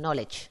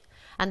knowledge,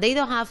 and they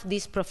don't have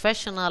this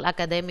professional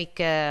academic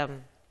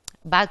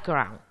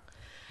background.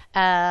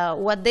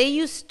 What they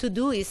used to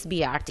do is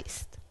be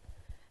artists.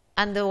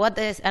 And what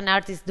an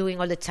artist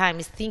doing all the time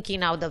is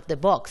thinking out of the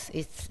box.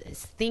 It's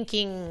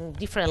thinking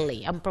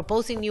differently and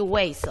proposing new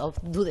ways of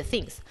do the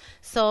things.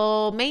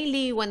 So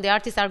mainly when the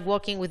artists are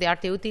working with the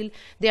arte útil,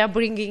 they are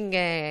bringing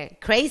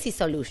crazy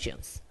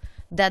solutions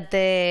that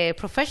the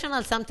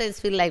professionals sometimes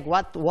feel like,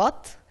 what?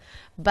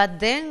 But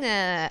then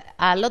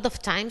a lot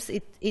of times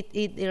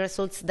it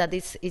results that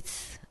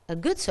it's a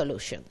good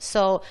solution.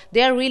 So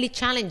they are really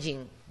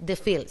challenging the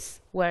fields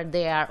where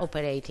they are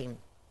operating.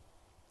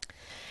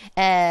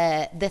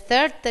 The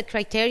third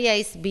criteria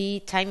is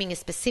be timing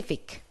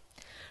specific,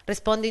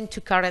 responding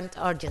to current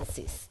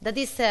urgencies. That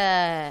is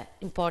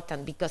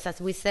important because,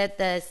 as we said,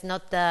 it's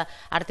not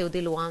arte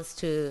útil wants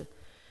to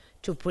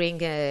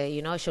bring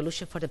a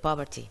solution for the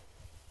poverty,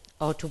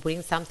 or to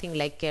bring something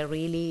like a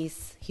really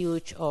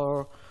huge,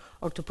 or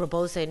to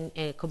propose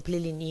a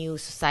completely new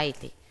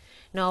society.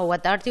 No,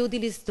 what arte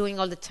útil is doing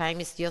all the time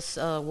is just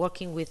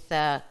working with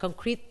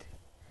concrete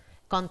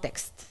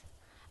context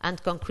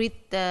and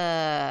concrete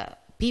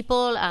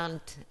people and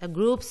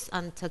groups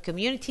and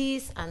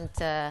communities, and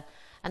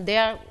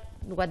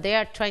what they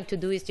are trying to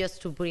do is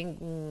just to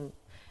bring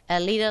a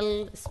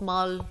little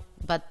small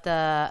but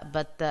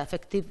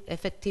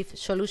effective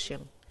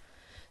solution.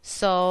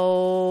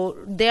 So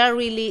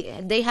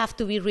they have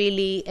to be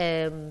really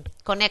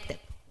connected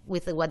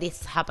with what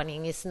is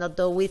happening. It's not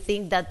though we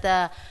think that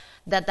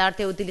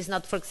arte útil is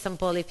not, for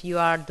example, if you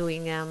are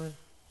doing a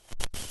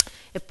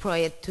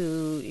project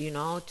to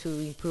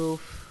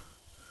improve,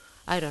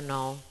 I don't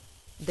know,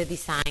 the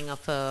design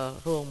of a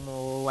room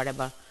or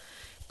whatever.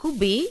 Could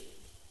be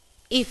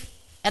if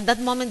at that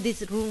moment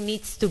this room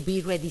needs to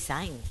be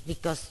redesigned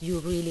because you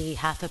really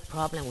have a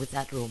problem with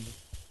that room.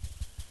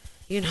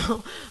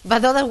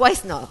 But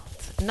otherwise not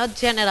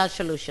general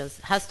solutions.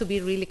 Has to be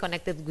really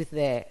connected with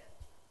the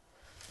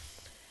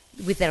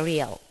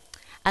real.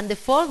 And the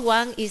fourth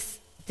one is,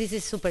 this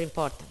is super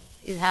important.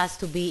 It has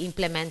to be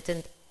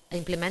implemented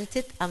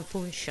and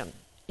function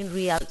in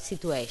real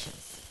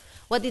situations.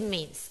 What it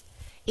means?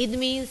 It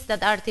means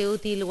that arte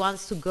útil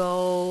wants to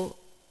go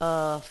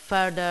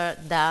further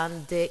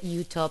than the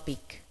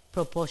utopic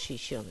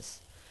propositions,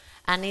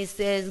 and it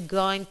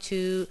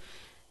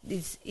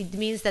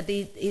means that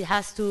it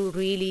has to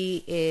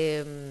really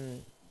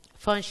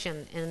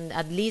function in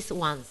at least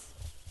once,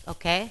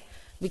 okay?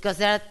 Because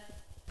there are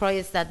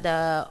projects that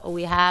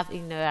we have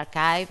in the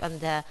archive, and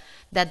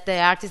that the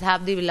artists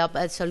have developed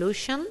a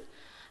solution,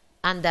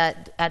 and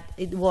that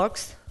it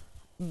works,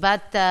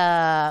 but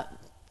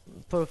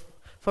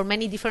for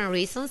many different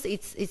reasons,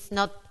 it's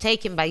not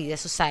taken by the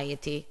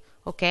society,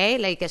 okay?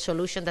 Like a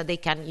solution that they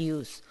can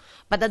use.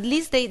 But at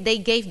least they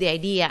gave the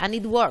idea, and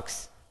it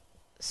works.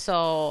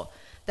 So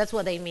that's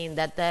what I mean,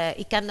 that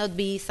it cannot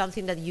be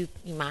something that you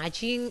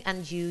imagine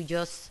and you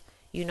just,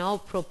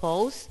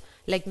 propose,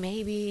 like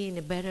maybe in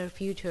a better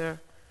future.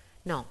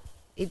 No,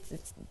 it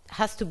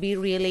has to be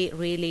really,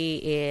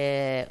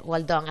 really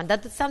well done. And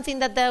that's something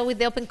that with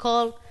the open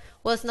call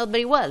was not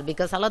very well,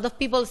 because a lot of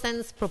people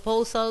send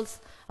proposals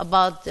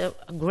about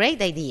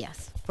great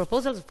ideas,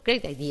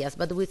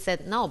 but we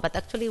said no, but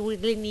actually we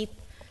really need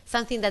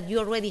something that you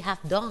already have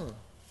done.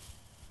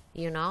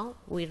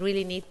 We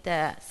really need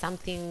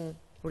something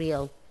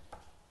real.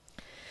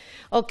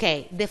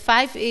 Okay, the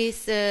 5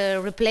 is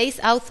replace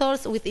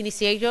authors with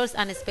initiators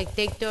and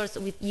spectators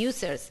with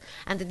users.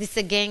 And this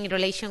again in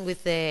relation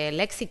with the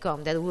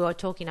lexicon that we were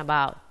talking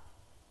about.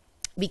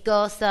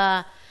 Because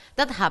that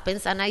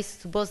happens, and I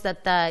suppose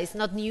that it's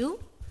not new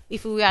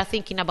if we are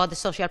thinking about the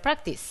social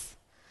practice.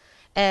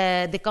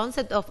 The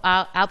concept of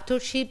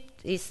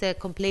authorship is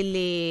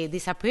completely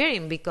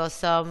disappearing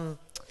because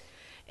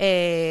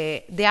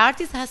the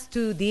artist has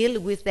to deal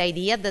with the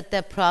idea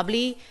that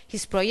probably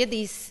his project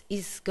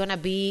is going to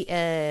be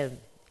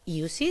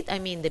used. I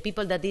mean, the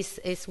people that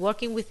is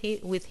working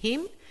with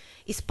him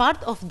is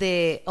part of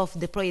the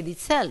project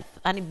itself,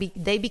 and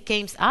they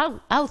became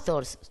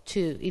authors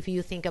too, if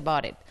you think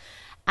about it.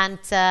 And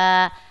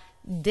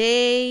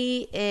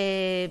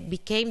they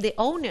became the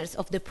owners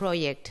of the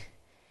project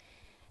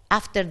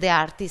after the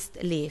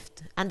artist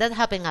left. And that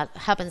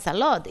happens a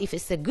lot. If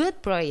it's a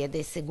good project,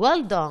 it's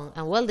well done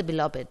and well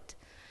developed,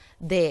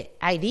 the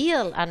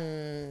ideal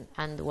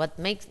and what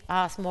makes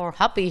us more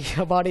happy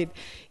about it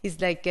is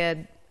like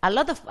a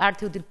lot of art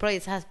util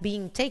projects have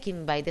been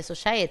taken by the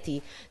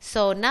society.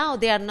 So now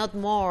they are not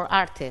more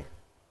arte.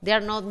 They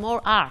are not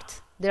more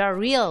art. They are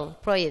real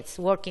projects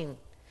working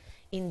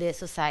in the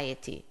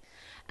society.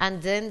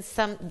 And then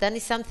that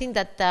is something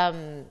that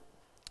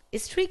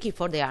it's tricky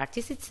for the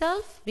artist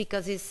itself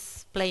because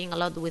it's playing a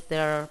lot with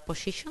their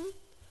position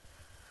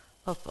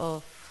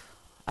of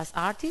as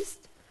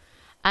artists,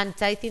 and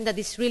I think that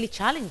it's really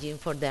challenging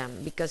for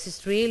them because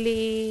it's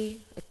really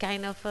a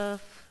kind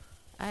of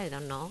I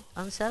don't know,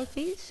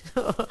 unselfish.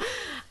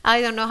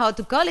 I don't know how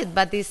to call it,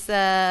 but it's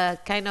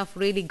kind of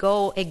really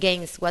go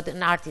against what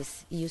an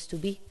artist used to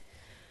be.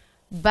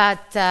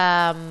 But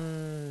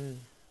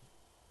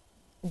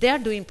they are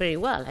doing pretty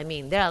well. I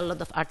mean, there are a lot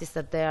of artists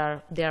that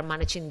they are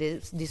managing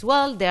this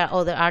well. There are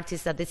other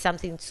artists that it's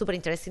something super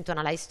interesting to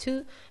analyze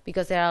too,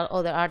 because there are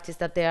other artists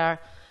that they are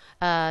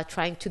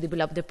trying to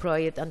develop the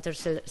project until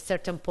a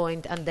certain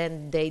point, and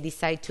then they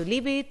decide to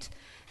leave it.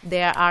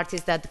 There are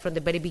artists that from the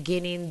very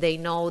beginning they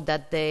know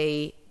that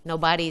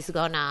nobody is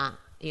gonna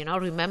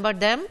remember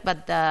them,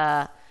 but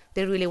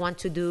they really want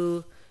to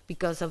do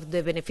because of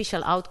the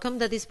beneficial outcome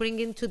that is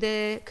bringing to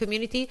the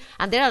community.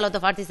 And there are a lot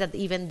of artists that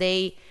even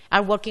they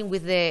are working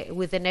with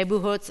the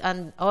neighborhoods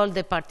and all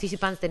the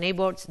participants, the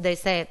neighbors. They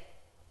say,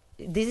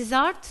 "This is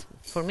art."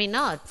 For me,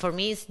 not. For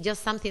me, it's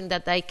just something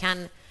that I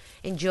can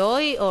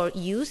enjoy or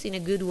use in a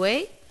good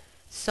way.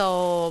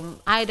 So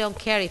I don't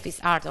care if it's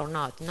art or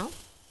not, no?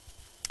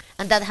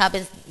 And that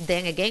happens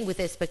then again with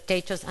the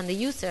spectators and the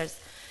users.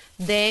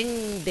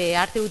 Then the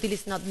arte util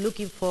is not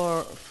looking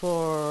for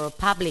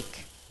public,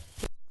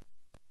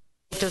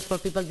 just for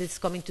people that's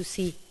coming to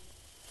see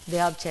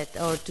the object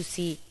or to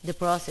see the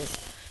process.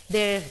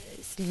 They're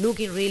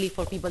looking really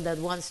for people that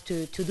wants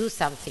to do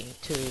something,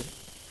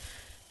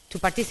 to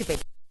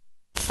participate,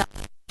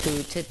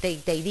 to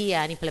take the idea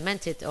and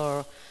implement it.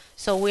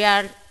 So we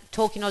are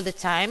talking all the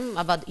time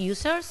about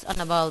users and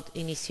about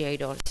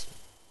initiators.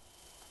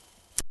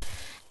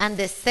 And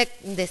the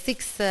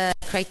sixth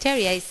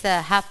criteria is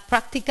have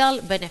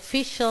practical,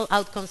 beneficial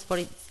outcomes for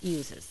its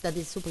users. That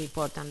is super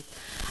important.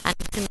 And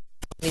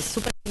it's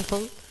super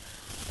simple,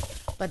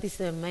 but it's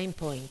the main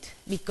point.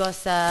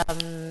 Because,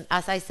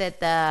 as I said,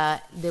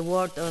 the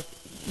word of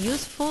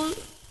useful,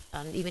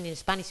 and even in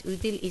Spanish,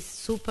 útil, is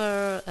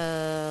super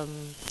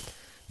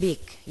big.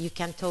 You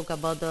can talk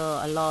about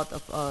a lot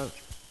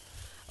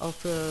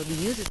of the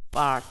uses of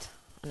art.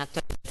 And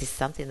actually, this is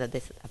something that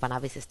this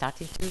Apanab is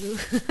starting to do.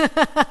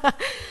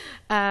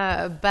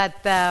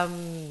 But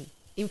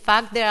in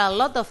fact, there are a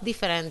lot of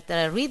different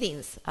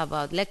readings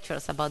about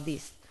lectures about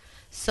this.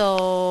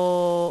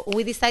 So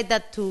we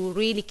decided to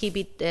really keep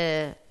it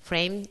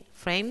framed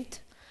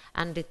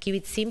and keep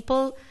it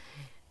simple.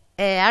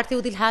 Arte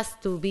util has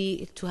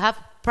to have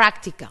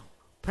practical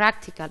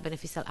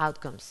beneficial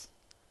outcomes,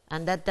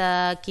 and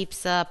that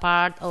keeps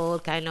apart all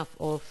kind of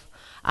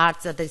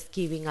arts that is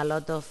giving a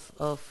lot of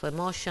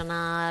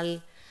emotional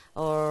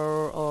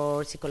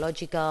or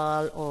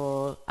psychological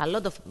or a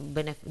lot of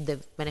the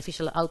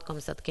beneficial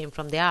outcomes that came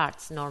from the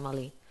arts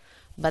normally,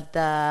 but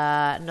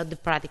not the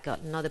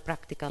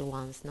practical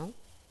ones, no.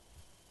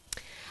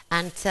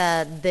 And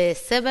the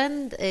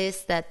seventh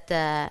is that,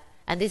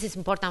 and this is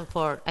important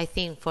I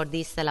think for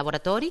this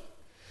Laboratory,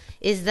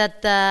 is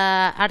that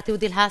arte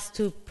util has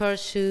to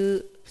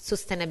pursue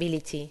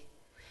sustainability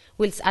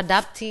whilst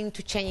adapting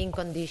to changing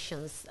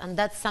conditions. And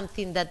that's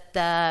something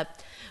that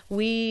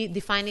we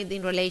define it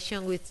in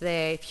relation with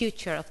the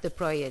future of the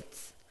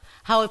projects.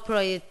 How a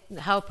project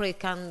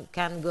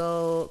can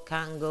go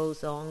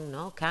on,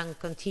 no? Can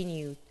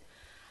continue,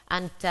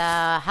 and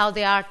how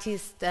the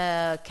artist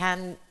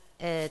can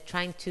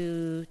trying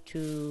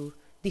to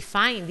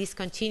define this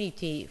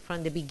continuity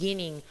from the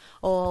beginning,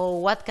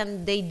 or what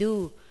can they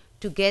do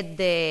to get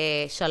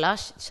the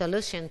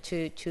solution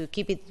to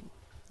keep it,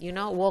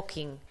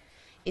 working.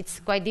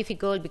 It's quite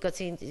difficult because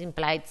it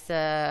implies,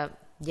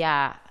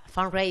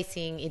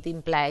 fundraising. It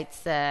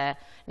implies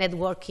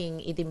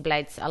networking. It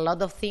implies a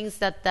lot of things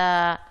that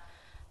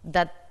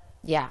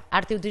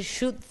art utile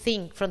should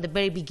think from the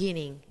very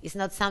beginning. It's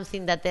not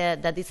something that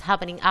that is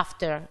happening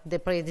after the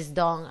project is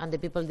done and the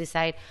people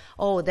decide,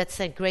 oh, that's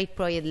a great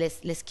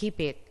project, let's keep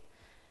it.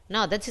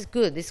 No, that is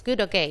good. It's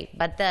good, okay.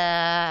 But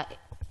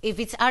if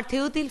it's art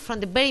utile from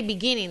the very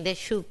beginning, they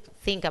should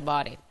think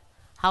about it,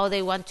 how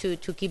they want to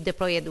keep the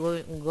project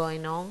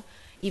going on,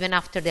 even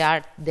after the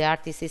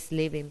artist is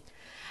leaving.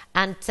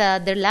 And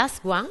the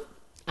last one,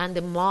 and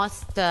the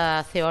most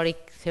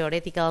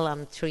theoretical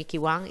and tricky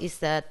one, is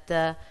that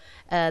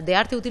the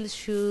art utile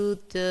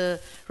should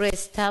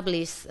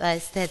reestablish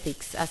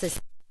aesthetics as a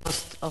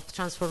source of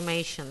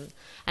transformation,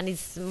 and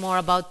it's more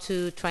about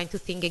trying to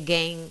think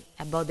again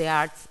about the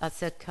arts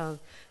as a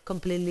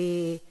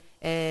completely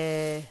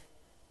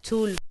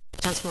tool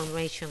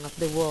transformation of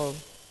the world,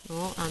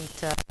 no? And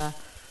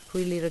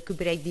really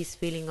recuperate this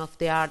feeling of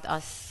the art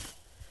as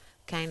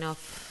kind of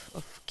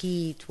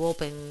key to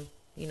open,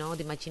 the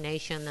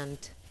imagination and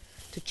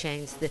to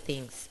change the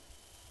things.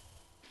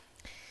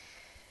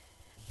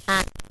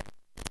 And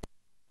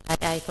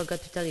I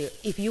forgot to tell you,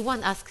 if you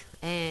want to ask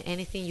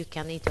anything, you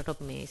can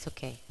interrupt me, it's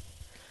okay.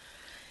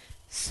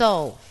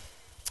 So,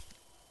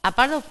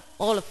 apart of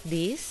all of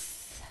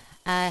this,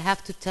 I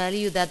have to tell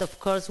you that, of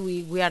course,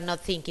 we are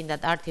not thinking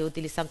that art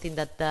utile is something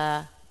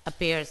that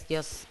appears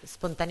just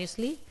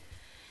spontaneously.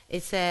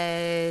 It's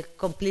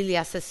completely,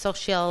 as a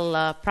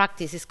social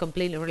practice, is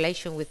completely in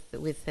relation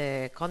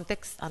with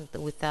context and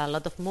with a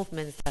lot of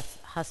movements that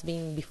has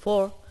been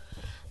before,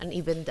 and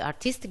even the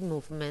artistic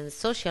movements,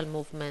 social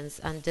movements,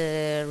 and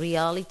the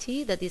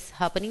reality that is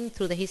happening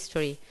through the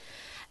history.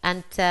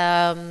 And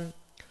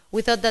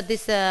we thought that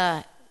this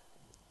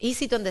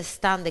easy to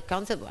understand the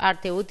concept of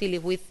arte utile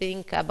if we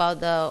think about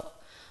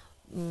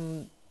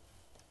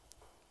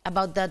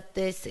that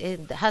this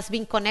has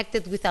been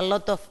connected with a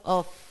lot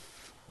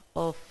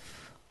of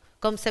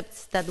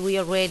concepts that we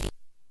already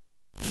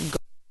go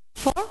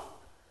for.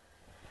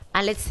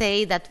 And let's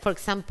say that, for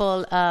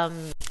example,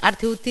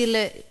 arte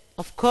utile,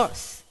 of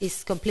course,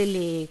 is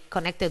completely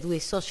connected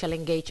with social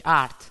engaged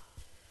art.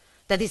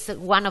 That is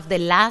one of the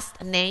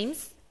last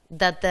names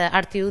that the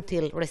arte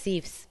utile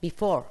receives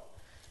before.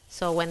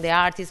 So when the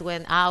artist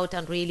went out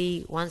and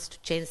really wants to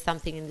change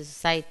something in the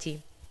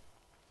society.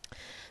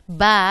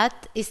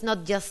 But it's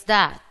not just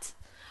that.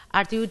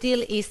 Arte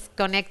utile is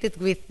connected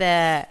with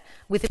the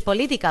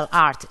political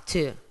art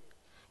too.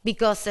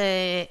 Because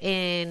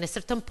in a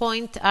certain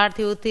point,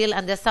 arte utile,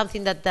 and there's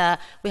something that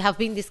we have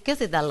been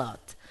discussing a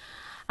lot,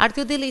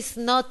 arte utile is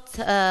not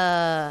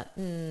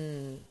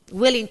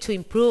willing to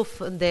improve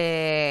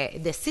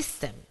the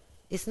system.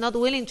 It's not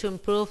willing to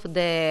improve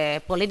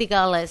the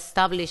political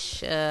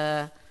established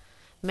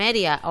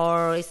media,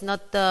 or it's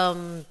not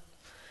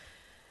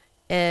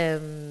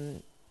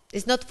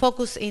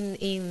focused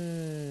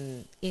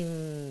in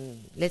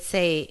let's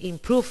say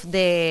improve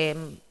the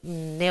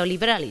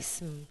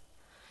neoliberalism.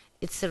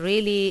 It's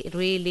really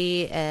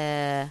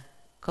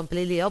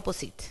completely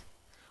opposite.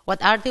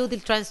 What arte utile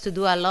tries to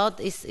do a lot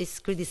is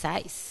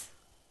criticize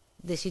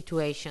the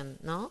situation,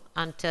 no?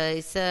 And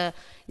it's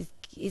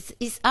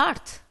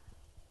art.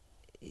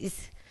 It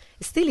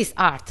still is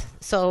art.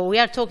 So we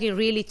are talking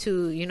really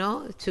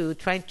to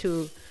trying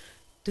to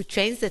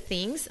change the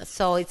things.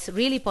 So it's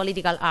really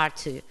political art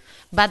too.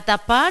 But the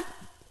part,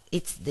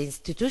 it's the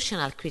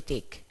institutional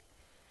critique,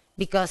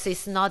 because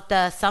it's not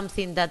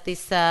something that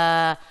is.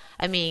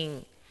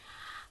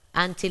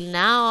 Until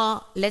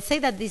now, let's say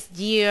that this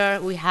year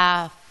we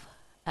have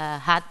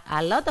had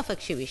a lot of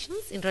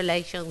exhibitions in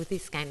relation with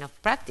this kind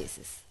of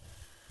practices.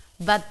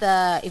 But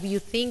if you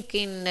think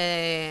in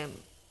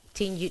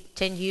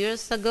 10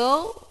 years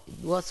ago,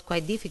 it was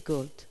quite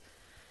difficult.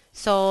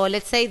 So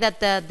let's say that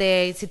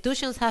the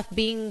institutions have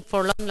been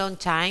for a long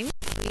time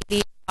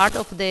really part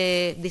of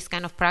this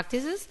kind of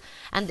practices,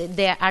 and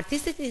the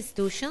artistic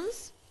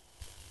institutions,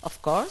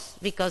 of course,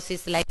 because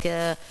it's like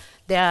they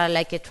are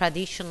like a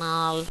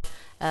traditional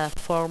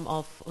form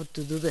of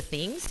to do the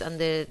things, and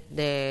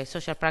the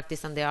social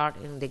practice and the art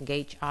and the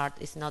engaged art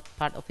is not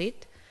part of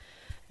it.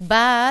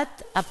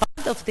 But a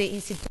part of the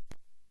institutions,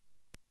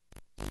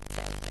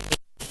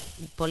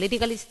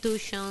 political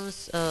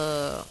institutions,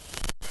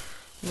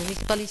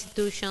 municipal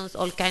institutions,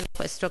 all kinds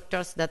of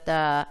structures that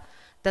are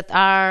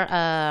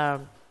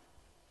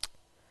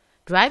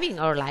driving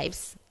our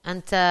lives,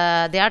 and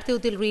the arte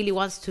utile really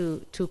wants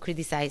to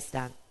criticize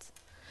that.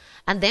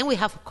 And then we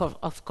have,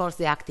 of course,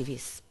 the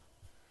activism.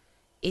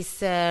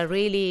 It's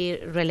really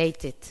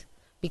related,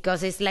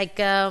 because it's like,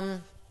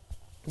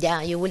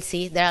 you will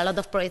see there are a lot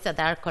of projects that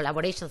are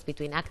collaborations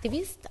between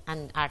activists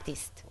and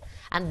artists.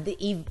 And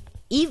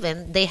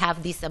even they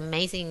have this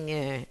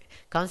amazing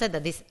concept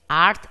that is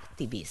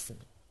artivism.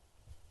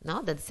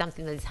 No, that's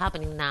something that is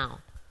happening now.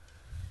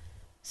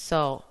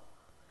 So,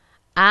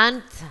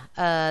 and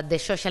the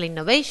social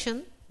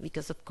innovation,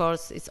 because of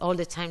course it's all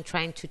the time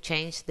trying to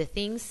change the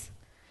things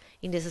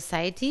in the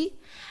society.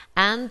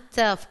 And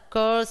of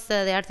course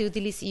the arte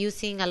utile is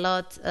using a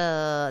lot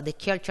the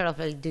culture of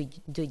do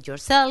it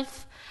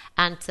yourself,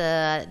 and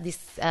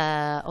this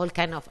all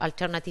kind of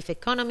alternative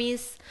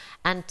economies,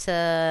 and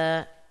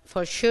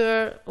for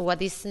sure,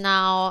 what is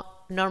now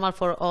normal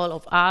for all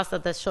of us are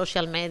the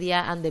social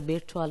media and the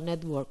virtual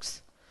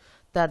networks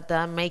that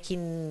are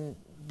making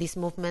these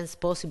movements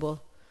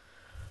possible.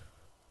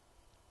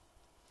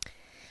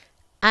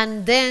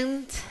 And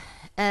then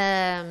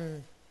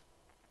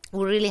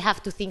we really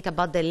have to think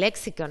about the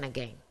lexicon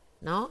again,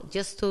 no?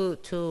 Just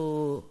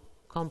to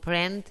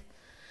comprehend,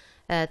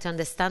 to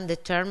understand the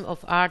term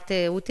of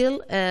arte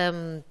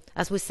útil.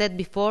 As we said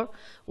before,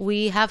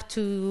 we have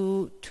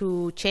to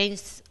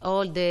change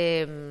all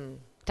the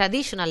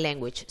traditional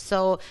language.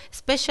 So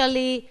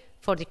especially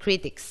for the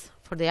critics,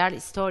 for the art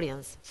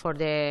historians, for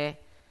the,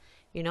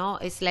 you know,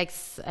 it's like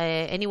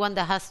anyone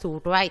that has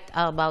to write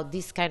about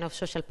this kind of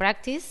social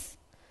practice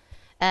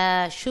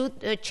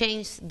should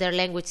change their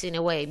language in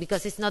a way,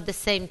 because it's not the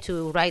same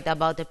to write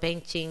about a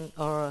painting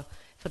or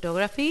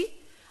photography,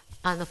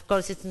 and of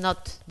course it's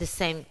not the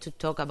same to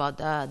talk about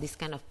these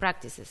kind of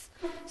practices.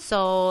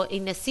 So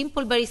in a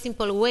simple, very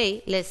simple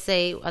way, let's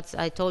say, as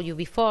I told you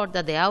before,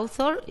 that the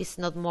author is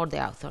not more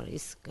the author,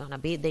 it's gonna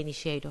be the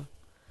initiator.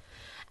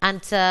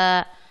 And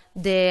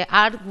the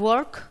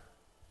artwork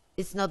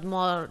is not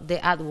more the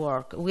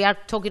artwork. We are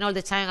talking all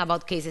the time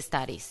about case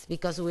studies,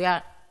 because we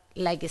are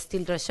like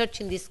still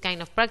researching these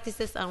kind of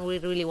practices and we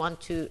really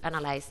want to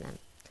analyze them.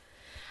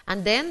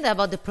 And then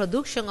about the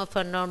production of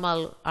a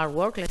normal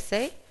artwork, let's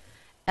say,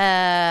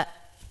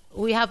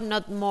 we have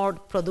not more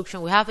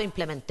production, we have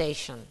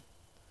implementation.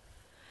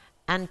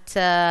 And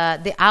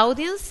the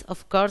audience,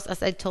 of course,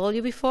 as I told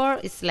you before,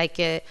 is like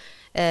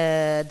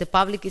the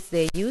public is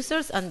the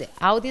users and the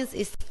audience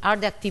are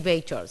the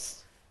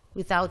activators.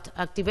 Without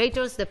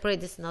activators, the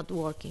project is not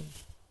working.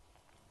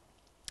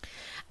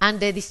 And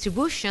the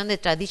distribution, the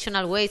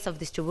traditional ways of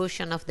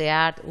distribution of the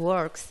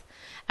artworks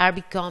are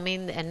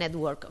becoming a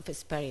network of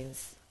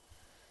experience.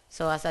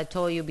 So as I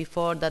told you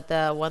before,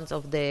 that one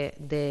of the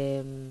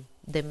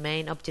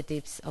main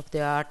objectives of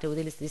the Arte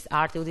Útil is this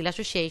Arte Útil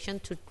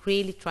Association, to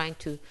really trying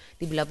to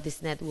develop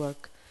this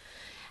network.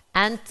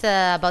 And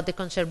about the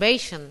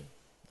conservation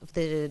of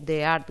the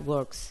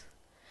artworks,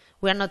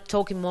 we are not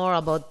talking more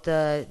about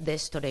the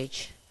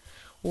storage.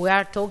 We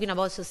are talking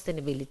about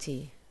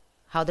sustainability,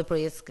 how the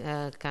projects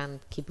can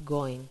keep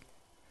going.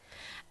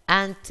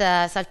 And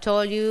as I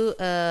told you,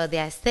 the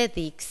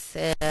aesthetics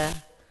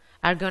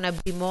are going to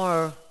be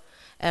more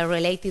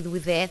related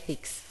with the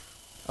ethics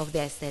of the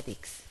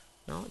aesthetics,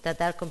 no? That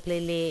are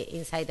completely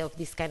inside of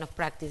this kind of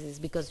practices,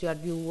 because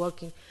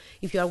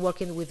if you are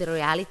working with the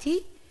reality,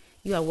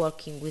 you are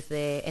working with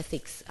the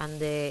ethics and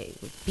the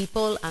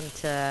people and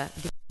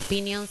different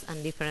opinions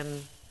and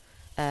different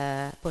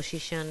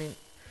positions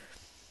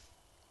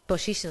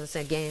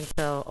against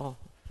or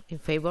in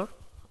favor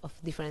of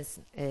different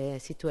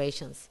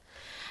situations.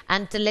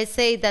 And let's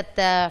say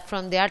that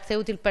from the Arte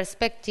Útil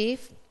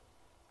perspective,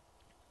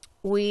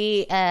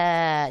 we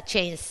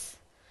change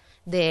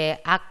the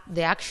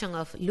action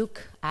of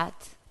look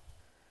at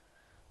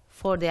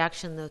for the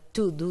action of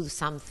to do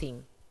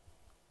something.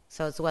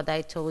 So it's what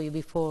I told you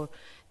before.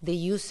 The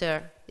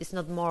user is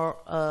not more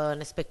a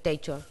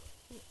spectator.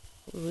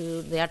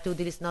 The Arte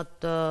Útil is not,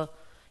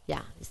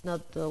 it's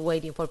not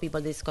waiting for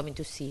people that is coming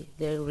to see.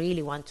 They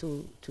really want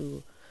to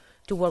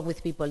work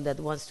with people that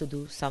wants to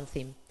do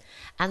something.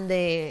 And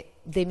the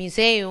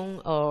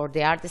museum or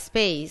the art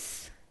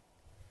space,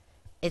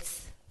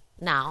 it's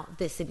now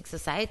the civic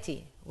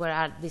society. Where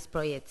are these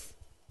projects?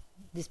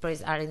 These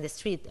projects are in the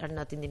street, are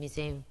not in the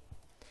museum.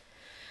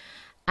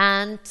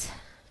 And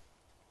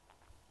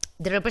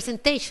the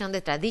representation, the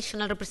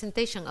traditional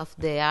representation of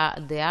the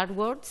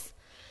artworks,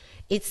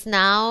 it's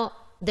now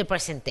the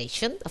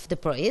presentation of the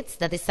projects.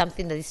 That is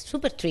something that is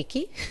super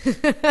tricky,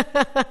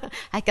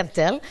 I can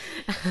tell,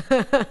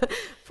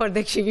 for the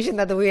exhibition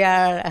that we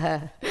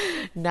are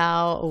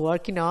now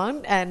working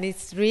on. And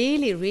it's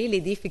really,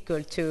 really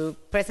difficult to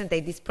present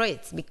these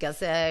projects,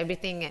 because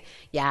everything,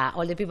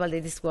 all the people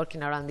that is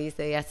working around this,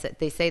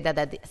 they say that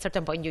at a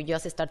certain point you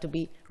just start to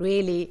be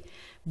really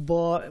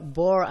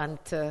bored and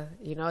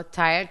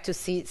tired to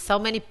see so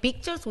many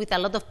pictures with a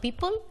lot of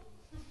people.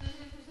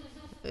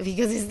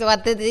 Because it's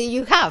what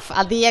you have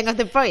at the end of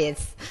the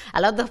projects. A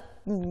lot of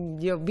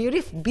your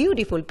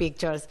beautiful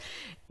pictures.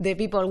 The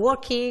people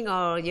working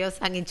or just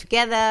hanging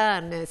together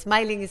and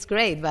smiling is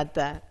great, but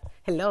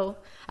hello,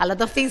 a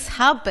lot of things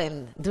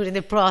happen during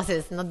the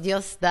process, not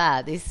just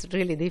that. It's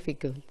really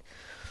difficult.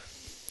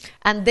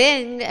 And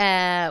then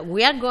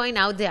we are going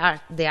out the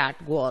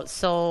art wall.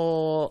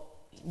 So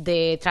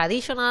the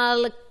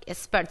traditional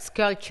experts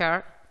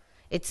culture,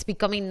 it's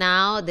becoming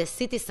now the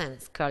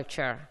citizens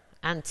culture.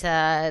 And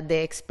the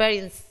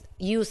experience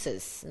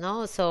users,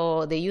 no?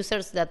 So the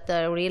users that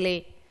are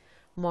really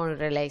more in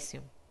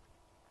relation.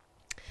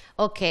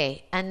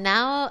 Okay, and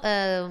now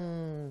I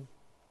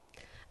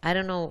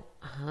don't know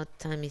what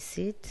time is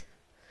it,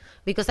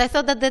 because I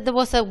thought that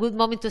was a good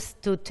moment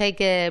to take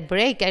a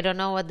break. I don't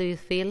know, what do you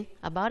feel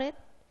about it?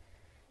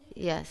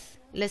 Yes,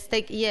 let's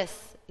take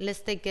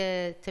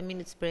a 10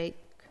 minutes break.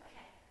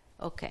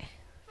 Okay.